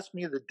asked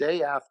me the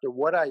day after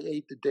what I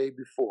ate the day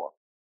before.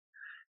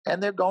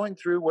 And they're going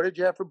through, what did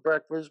you have for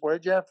breakfast? What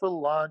did you have for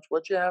lunch?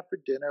 What did you have for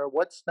dinner?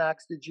 What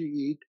snacks did you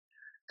eat?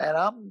 And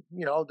I'm,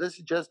 this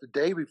is just the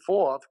day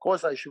before. Of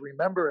course, I should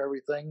remember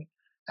everything.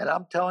 And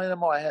I'm telling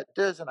them, oh, I had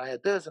this, and I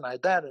had this, and I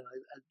had that, and I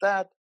had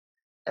that.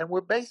 And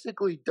we're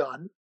basically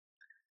done.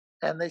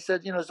 And they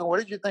said, so what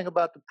did you think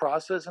about the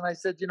process? And I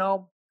said,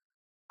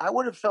 I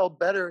would have felt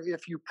better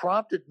if you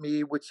prompted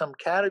me with some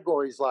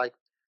categories like,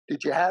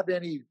 did you have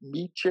any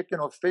meat, chicken,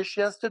 or fish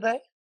yesterday?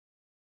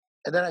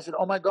 And then I said,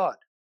 oh my God,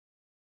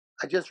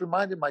 I just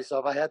reminded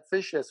myself I had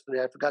fish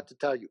yesterday. I forgot to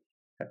tell you.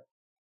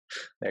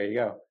 There you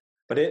go.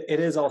 But it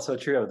is also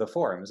true of the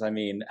forms. I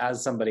mean,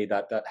 as somebody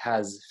that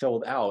has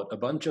filled out a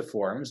bunch of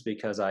forms,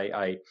 because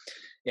I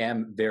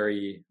am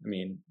very,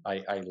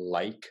 I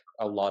like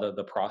a lot of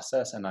the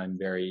process, and I'm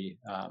very,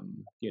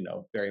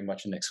 very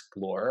much an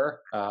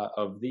explorer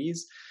of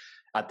these.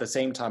 At the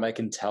same time, I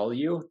can tell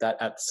you that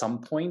at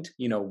some point,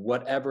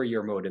 whatever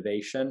your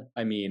motivation,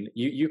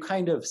 you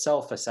kind of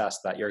self-assess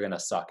that you're going to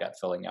suck at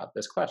filling out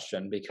this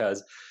question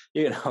because,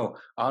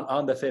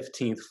 on the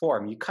 15th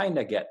form, you kind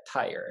of get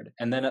tired.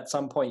 And then at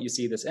some point you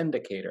see this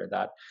indicator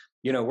that,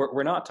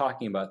 we're not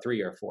talking about 3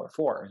 or 4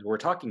 forms. We're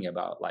talking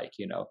about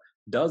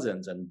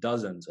dozens and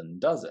dozens and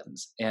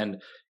dozens,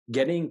 and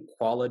getting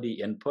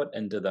quality input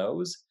into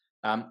those.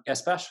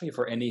 Especially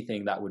for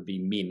anything that would be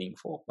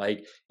meaningful.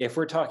 Like if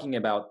we're talking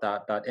about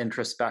that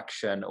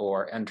introspection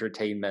or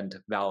entertainment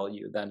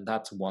value, then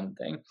that's one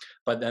thing.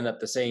 But then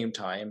at the same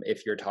time,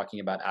 if you're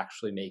talking about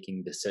actually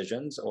making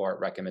decisions or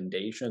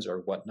recommendations or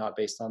whatnot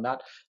based on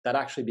that, that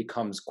actually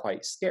becomes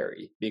quite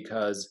scary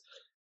because,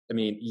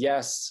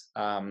 yes,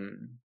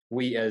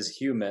 we as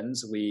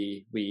humans,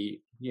 we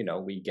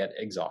get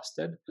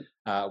exhausted.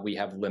 We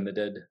have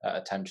limited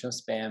attention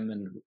span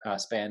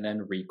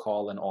and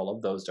recall and all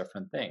of those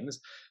different things.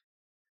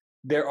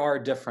 There are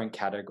different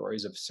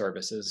categories of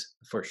services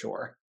for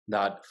sure.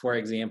 That, for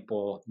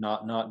example,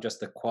 not just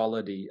the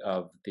quality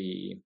of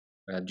the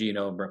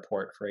genome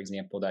report, for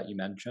example, that you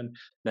mentioned,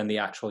 then the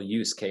actual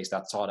use case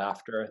that's sought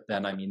after.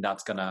 Then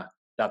that's gonna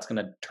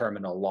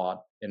determine a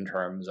lot in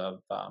terms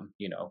of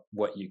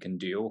what you can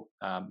do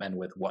and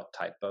with what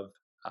type of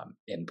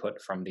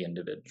input from the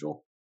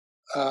individual.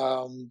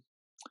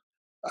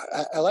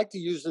 I like to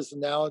use this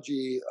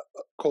analogy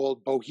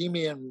called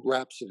Bohemian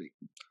Rhapsody,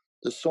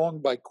 the song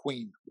by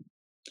Queen.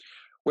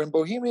 When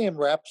Bohemian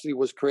Rhapsody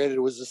was created,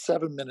 it was a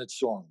 7-minute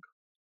song.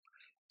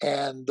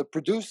 And the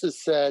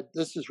producers said,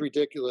 this is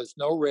ridiculous.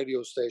 No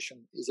radio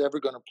station is ever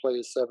going to play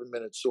a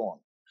 7-minute song.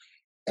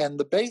 And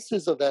the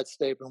basis of that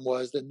statement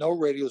was that no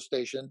radio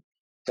station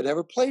had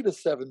ever played a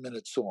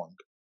 7-minute song.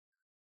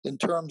 In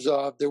terms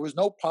of, there was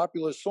no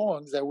popular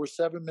songs that were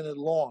 7-minute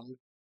long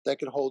that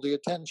could hold the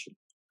attention.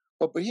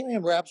 But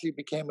Bohemian Rhapsody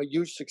became a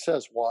huge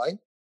success. Why?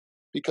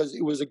 Because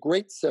it was a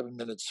great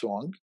 7-minute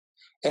song.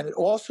 And it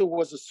also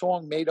was a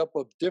song made up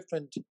of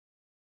different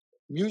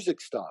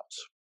music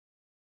styles.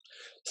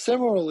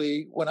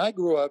 Similarly, when I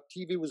grew up,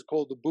 TV was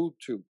called the boob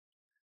tube.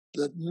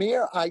 The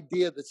mere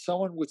idea that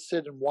someone would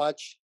sit and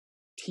watch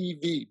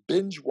TV,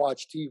 binge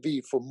watch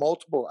TV for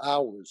multiple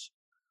hours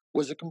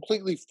was a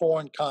completely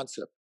foreign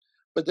concept.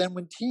 But then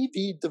when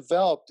TV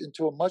developed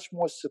into a much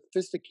more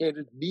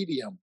sophisticated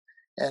medium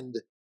and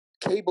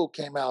cable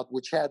came out,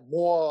 which had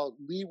more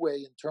leeway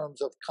in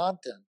terms of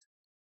content,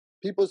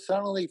 people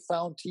suddenly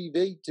found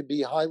TV to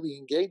be highly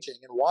engaging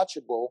and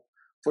watchable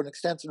for an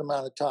extensive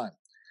amount of time.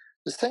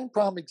 The same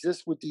problem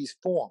exists with these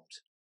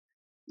forms.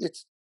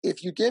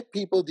 If you give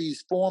people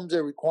these forms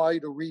that require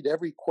you to read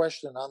every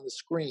question on the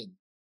screen,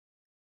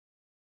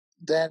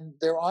 then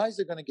their eyes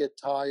are going to get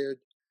tired,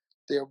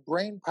 their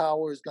brain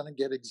power is going to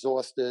get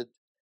exhausted,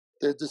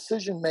 their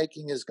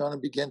decision-making is going to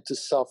begin to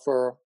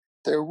suffer,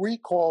 their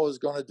recall is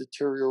going to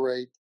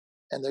deteriorate,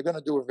 and they're going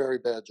to do a very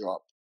bad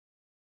job.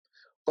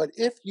 But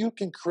if you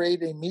can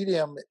create a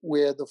medium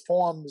where the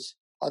forms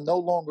are no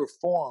longer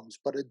forms,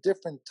 but a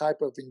different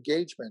type of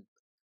engagement,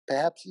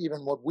 perhaps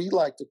even what we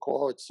like to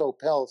call at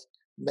Soap Health,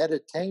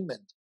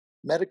 meditainment,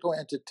 medical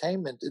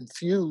entertainment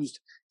infused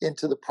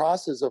into the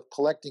process of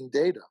collecting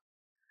data,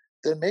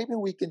 then maybe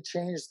we can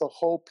change the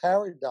whole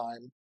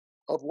paradigm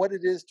of what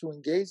it is to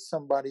engage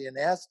somebody and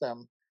ask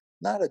them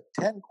not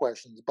 10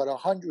 questions, but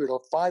 100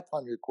 or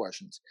 500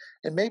 questions.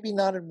 And maybe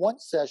not in one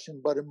session,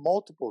 but in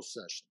multiple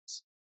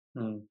sessions.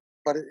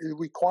 But it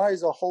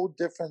requires a whole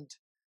different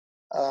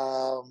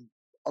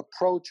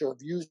approach of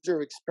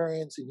user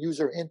experience and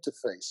user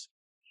interface.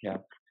 Yeah.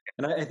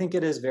 And I think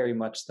it is very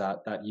much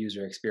that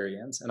user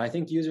experience. And I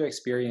think user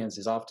experience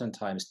is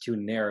oftentimes too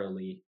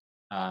narrowly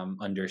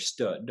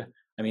understood.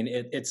 I mean,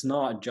 it's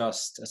not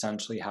just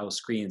essentially how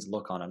screens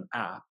look on an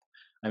app.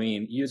 I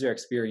mean, user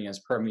experience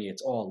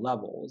permeates all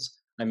levels.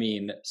 I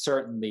mean,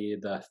 certainly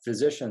the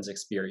physician's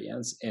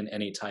experience in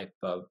any type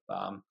of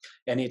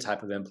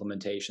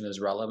implementation is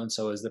relevant.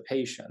 So is the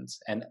patient's,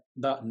 and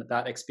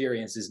that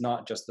experience is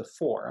not just the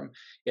form;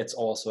 it's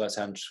also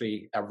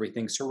essentially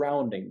everything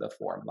surrounding the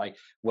form. Like,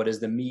 what is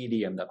the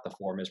medium that the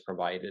form is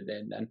provided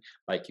in, and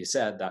like you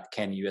said, that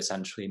can you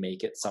essentially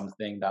make it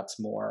something that's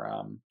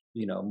more,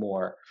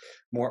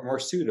 more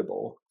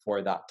suitable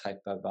for that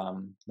type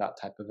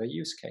of a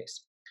use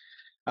case.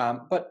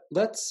 But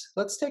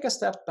let's take a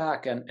step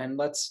back and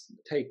let's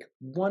take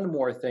one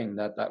more thing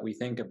that we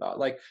think about.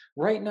 Like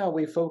right now,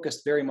 we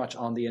focused very much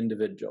on the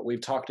individual.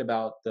 We've talked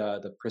about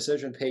the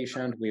precision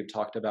patient. We've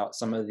talked about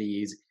some of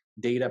these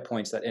data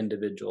points that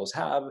individuals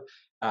have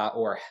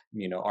or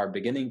are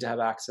beginning to have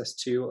access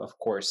to. Of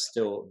course,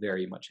 still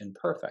very much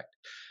imperfect.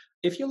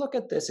 If you look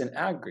at this in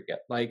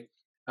aggregate, like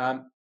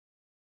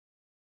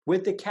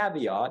with the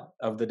caveat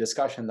of the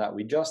discussion that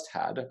we just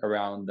had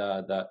around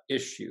the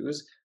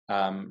issues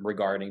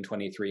regarding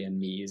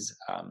 23andMe's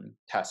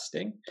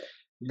testing,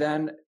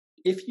 then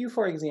if you,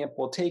 for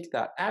example, take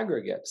that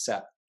aggregate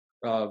set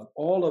of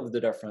all of the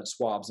different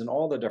swabs and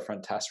all the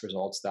different test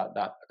results that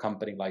a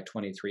company like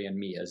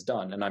 23andMe has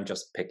done, and I'm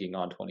just picking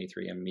on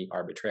 23andMe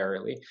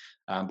arbitrarily,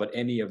 but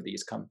any of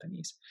these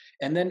companies,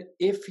 and then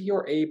if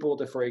you're able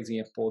to, for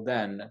example,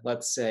 then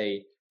let's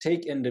say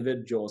take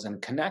individuals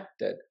and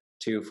connect it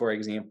to, for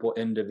example,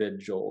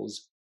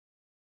 individuals.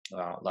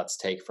 Let's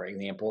take, for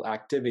example,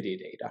 activity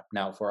data,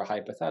 now for a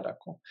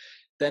hypothetical.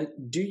 Then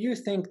do you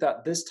think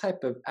that this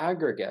type of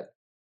aggregate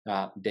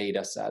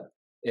data set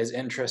is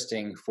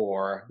interesting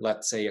for,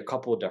 let's say, a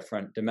couple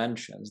different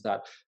dimensions?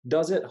 That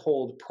does it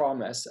hold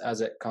promise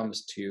as it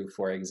comes to,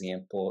 for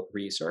example,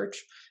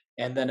 research?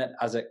 And then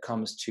as it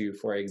comes to,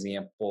 for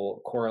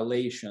example,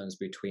 correlations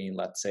between,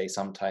 let's say,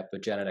 some type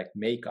of genetic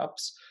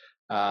makeups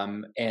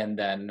and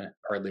then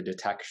early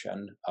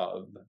detection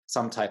of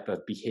some type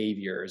of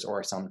behaviors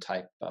or some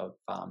type of,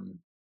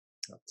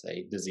 let's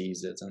say,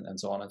 diseases and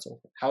so on and so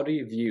forth. How do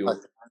you view,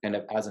 kind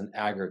of as an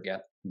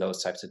aggregate,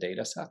 those types of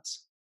data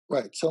sets?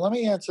 Right. So let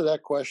me answer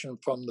that question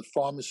from the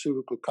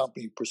pharmaceutical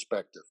company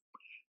perspective.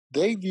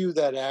 They view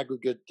that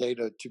aggregate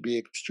data to be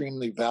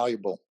extremely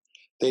valuable.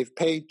 They've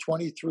paid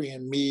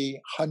 23andMe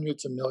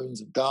hundreds of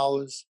millions of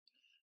dollars.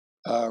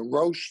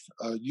 Roche,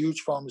 a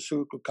huge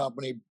pharmaceutical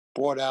company,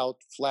 bought out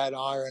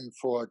Flatiron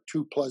for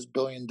 $2+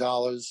 billion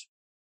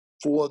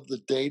for the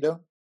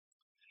data.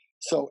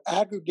 So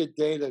aggregate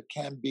data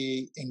can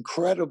be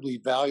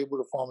incredibly valuable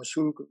to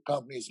pharmaceutical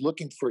companies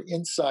looking for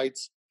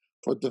insights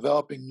for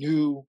developing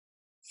new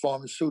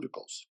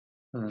pharmaceuticals.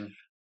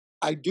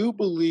 I do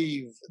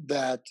believe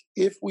that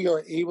if we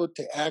are able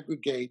to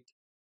aggregate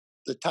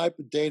the type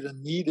of data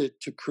needed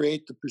to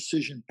create the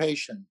precision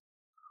patient,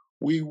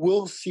 we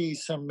will see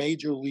some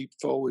major leap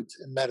forwards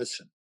in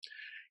medicine.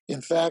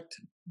 In fact,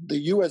 the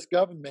US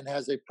government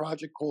has a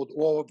project called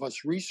All of Us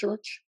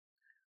Research.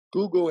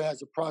 Google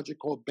has a project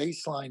called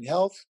Baseline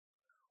Health,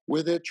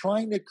 where they're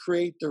trying to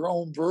create their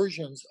own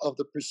versions of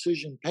the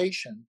precision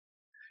patient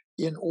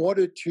in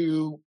order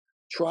to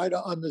try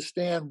to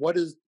understand what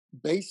does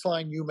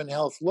baseline human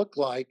health look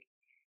like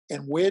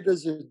and where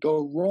does it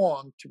go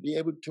wrong, to be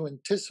able to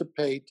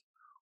anticipate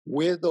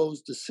where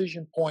those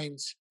decision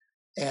points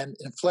and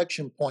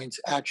inflection points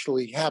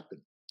actually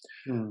happen.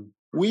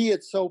 We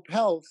at Soap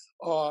Health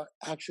are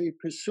actually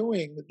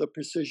pursuing the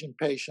precision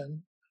patient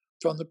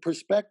from the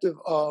perspective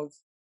of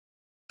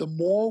the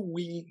more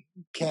we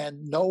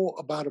can know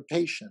about a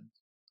patient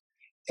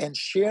and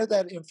share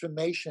that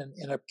information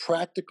in a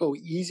practical,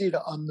 easy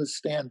to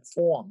understand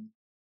form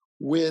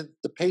with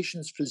the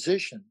patient's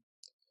physician,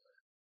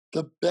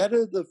 the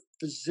better the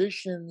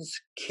physician's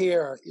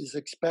care is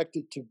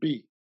expected to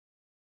be.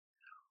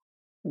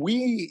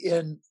 We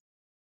in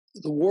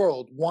the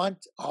world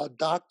want our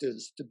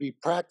doctors to be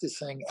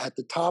practicing at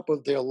the top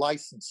of their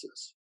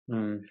licenses.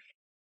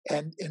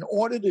 And in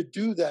order to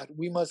do that,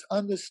 we must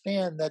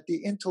understand that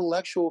the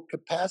intellectual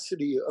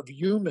capacity of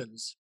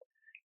humans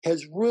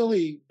has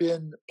really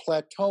been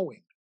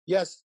plateauing.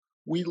 Yes,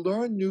 we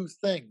learn new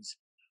things,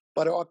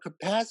 but our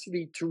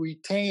capacity to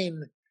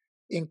retain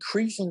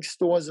increasing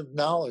stores of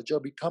knowledge are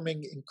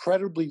becoming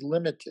incredibly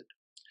limited.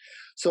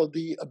 So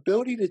the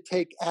ability to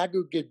take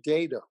aggregate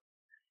data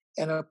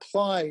and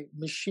apply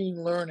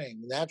machine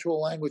learning,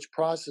 natural language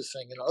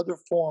processing, and other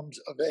forms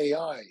of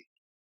AI,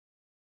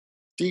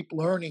 deep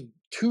learning,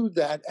 to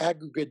that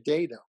aggregate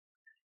data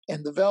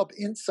and develop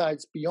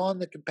insights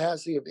beyond the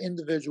capacity of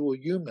individual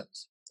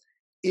humans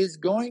is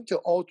going to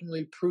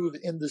ultimately prove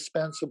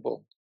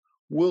indispensable,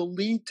 will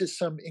lead to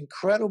some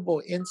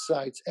incredible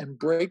insights and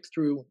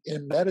breakthrough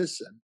in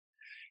medicine.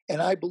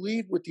 And I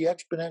believe with the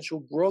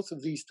exponential growth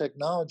of these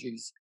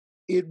technologies,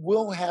 it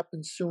will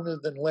happen sooner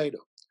than later.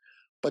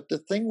 But the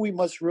thing we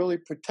must really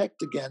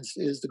protect against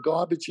is the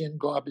garbage in,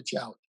 garbage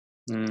out.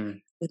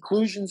 Mm.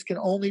 Conclusions can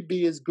only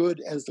be as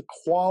good as the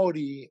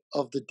quality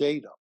of the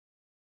data.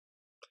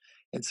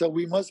 And so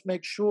we must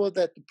make sure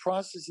that the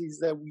processes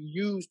that we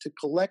use to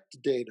collect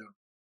data,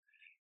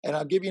 and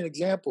I'll give you an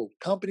example,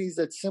 companies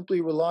that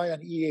simply rely on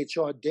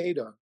EHR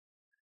data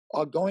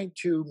are going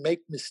to make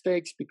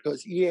mistakes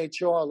because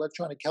EHR,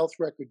 electronic health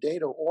record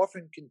data,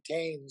 often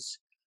contains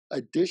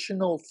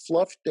additional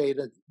fluff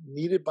data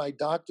needed by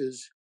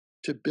doctors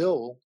to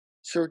bill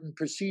certain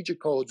procedure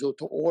codes or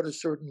to order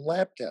certain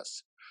lab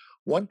tests.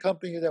 One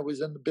company that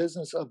was in the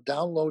business of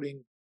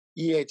downloading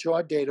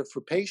EHR data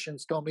for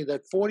patients told me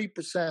that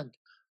 40%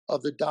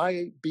 of the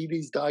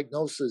diabetes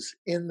diagnosis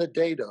in the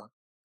data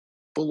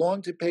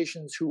belonged to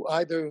patients who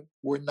either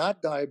were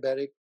not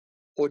diabetic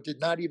or did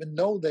not even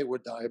know they were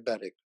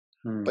diabetic.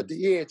 But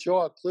the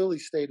EHR clearly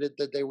stated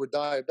that they were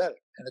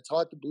diabetic. And it's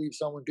hard to believe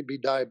someone could be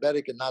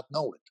diabetic and not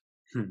know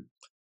it.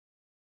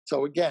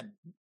 So again,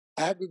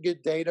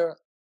 aggregate data,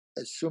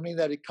 assuming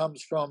that it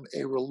comes from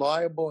a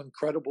reliable and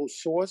credible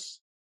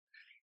source,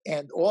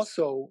 and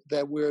also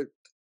that we're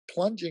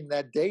plunging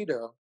that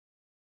data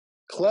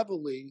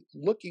cleverly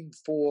looking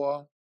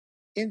for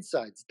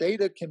insights.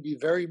 Data can be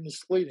very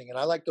misleading. And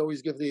I like to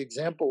always give the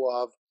example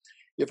of,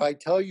 if I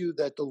tell you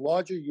that the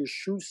larger your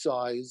shoe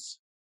size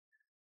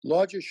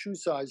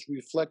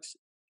reflects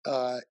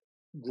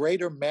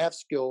greater math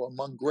skill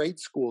among grade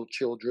school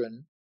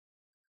children,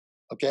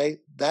 okay,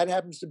 that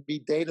happens to be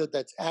data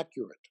that's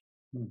accurate.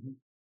 Mm-hmm.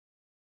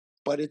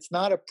 But it's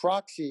not a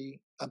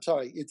proxy,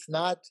 it's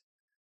not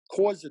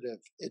causative.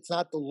 It's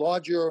not the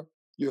larger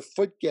your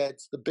foot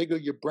gets, the bigger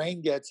your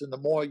brain gets, and the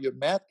more your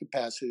math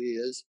capacity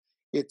is.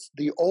 It's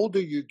the older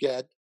you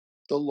get,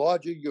 the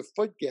larger your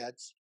foot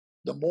gets,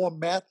 the more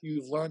math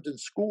you've learned in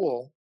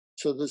school,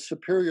 so the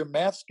superior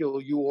math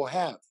skill you will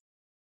have.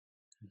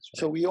 Right.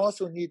 So we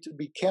also need to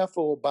be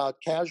careful about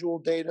causal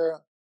data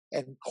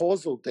and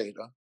causal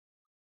data,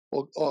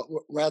 or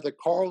rather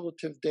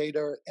correlative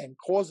data and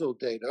causal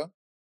data,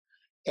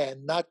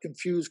 and not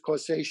confuse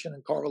causation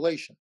and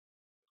correlation.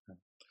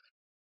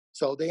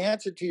 So the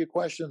answer to your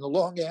question, the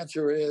long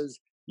answer is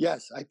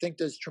yes, I think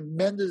there's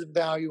tremendous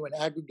value in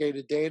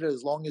aggregated data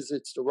as long as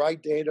it's the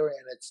right data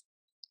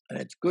and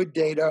it's good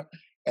data,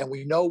 and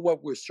we know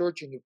what we're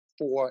searching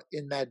for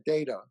in that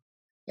data,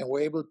 and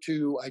we're able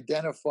to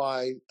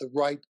identify the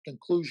right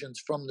conclusions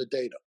from the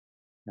data.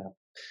 Yeah.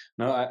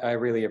 No, I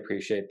really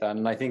appreciate that.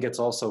 And I think it's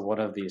also one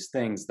of these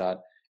things that,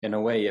 in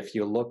a way, if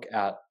you look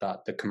at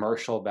the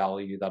commercial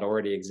value that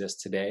already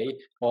exists today,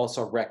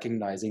 also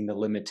recognizing the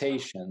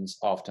limitations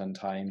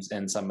oftentimes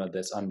in some of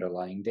this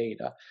underlying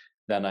data,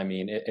 then I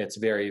mean, it's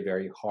very,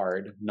 very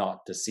hard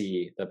not to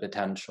see the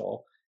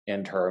potential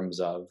in terms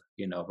of,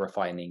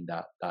 refining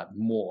that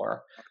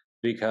more.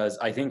 Because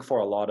I think for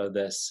a lot of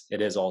this,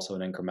 it is also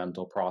an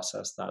incremental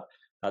process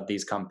that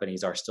these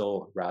companies are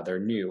still rather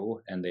new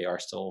and they are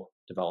still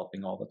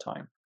developing all the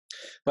time.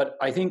 But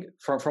I think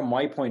from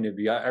my point of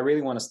view, I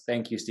really want to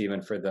thank you,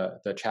 Stephen, for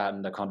the chat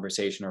and the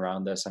conversation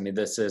around this. I mean,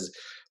 this is,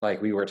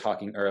 like we were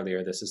talking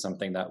earlier, this is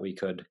something that we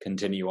could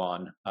continue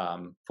on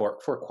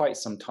for quite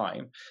some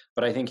time.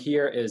 But I think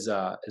here is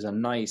a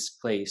nice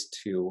place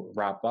to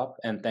wrap up,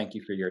 and thank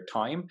you for your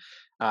time.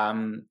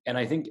 And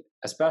I think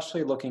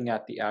especially looking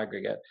at the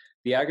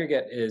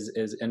aggregate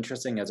is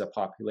interesting as a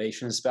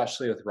population,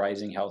 especially with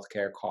rising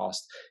healthcare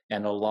costs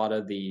and a lot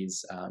of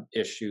these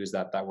issues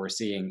that we're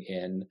seeing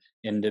in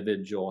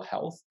individual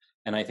health.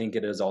 And I think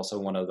it is also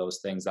one of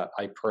those things that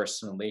I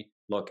personally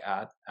look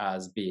at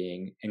as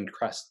being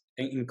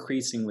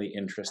increasingly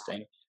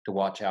interesting to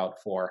watch out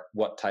for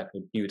what type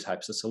of new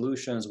types of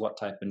solutions, what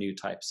type of new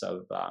types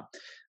of,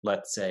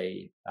 let's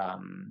say,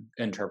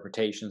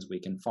 interpretations we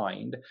can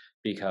find,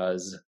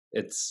 because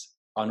it's,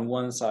 on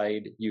one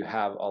side, you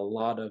have a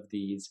lot of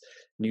these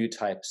new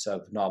types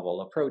of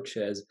novel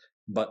approaches,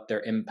 but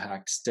their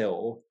impact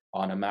still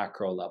on a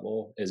macro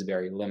level is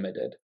very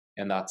limited.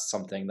 And that's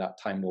something that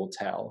time will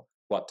tell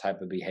what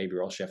type of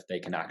behavioral shift they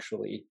can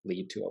actually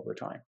lead to over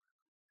time.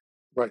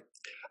 Right.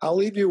 I'll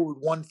leave you with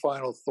one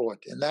final thought,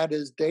 and that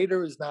is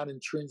data is not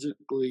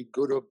intrinsically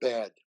good or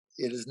bad.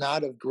 It is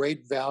not of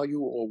great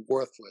value or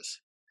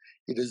worthless.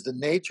 It is the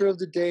nature of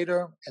the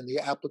data and the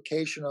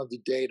application of the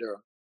data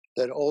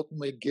that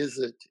ultimately gives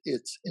it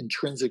its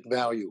intrinsic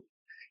value.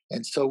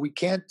 And so we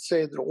can't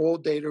say that all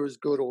data is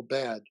good or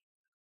bad.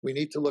 We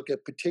need to look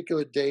at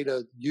particular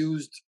data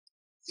used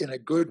in a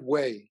good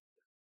way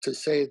to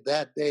say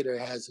that data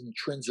has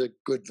intrinsic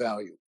good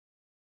value.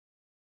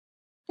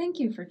 Thank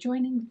you for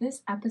joining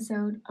this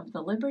episode of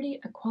the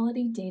Liberty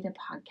Equality Data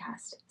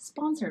Podcast,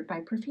 sponsored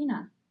by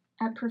Profina.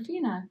 At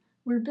Profina,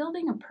 we're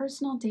building a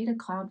personal data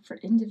cloud for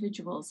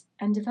individuals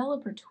and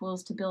developer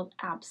tools to build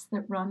apps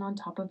that run on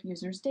top of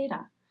users'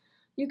 data.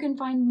 You can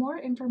find more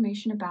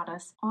information about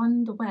us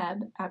on the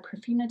web at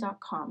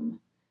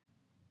profina.com.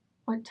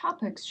 What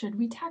topics should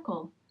we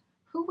tackle?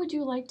 Who would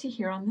you like to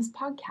hear on this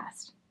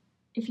podcast?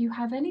 If you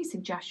have any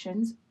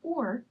suggestions,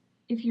 or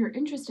if you're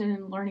interested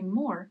in learning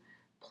more,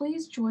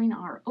 please join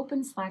our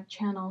open Slack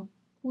channel,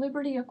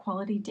 Liberty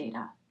Equality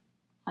Data.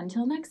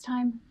 Until next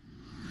time.